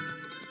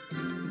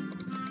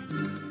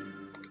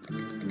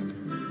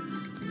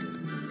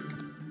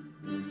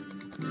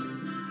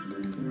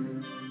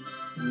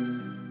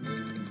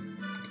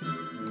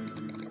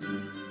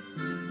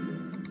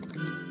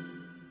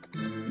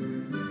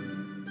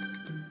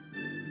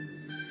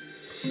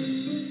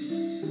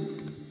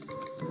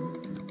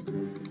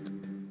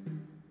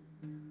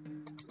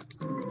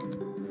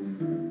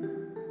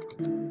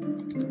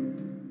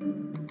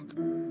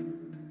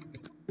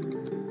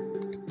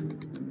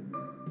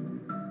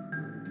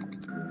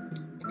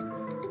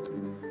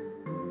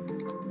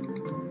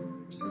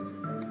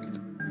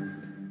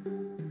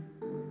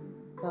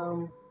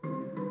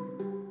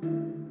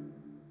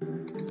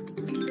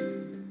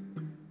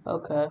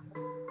 Okay.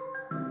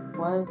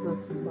 Why is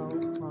this so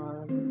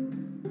hard?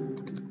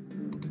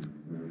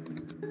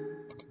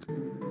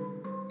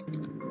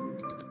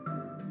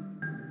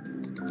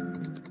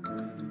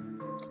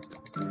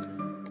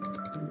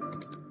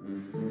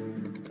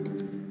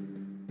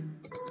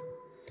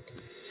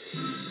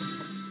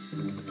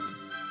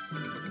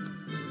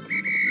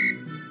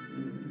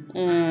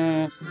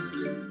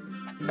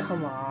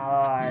 Come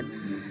on.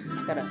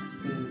 Gotta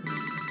see.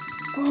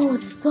 Oh,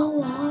 it's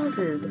so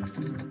hard.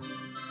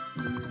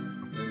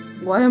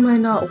 Why am I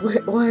not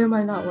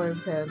wearing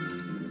pants?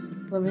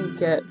 Let me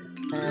get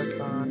pants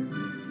on.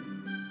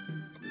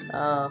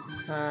 Oh,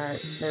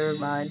 alright, never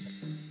mind.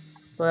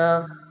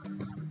 Well,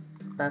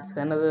 that's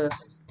the end of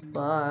this.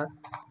 Bye.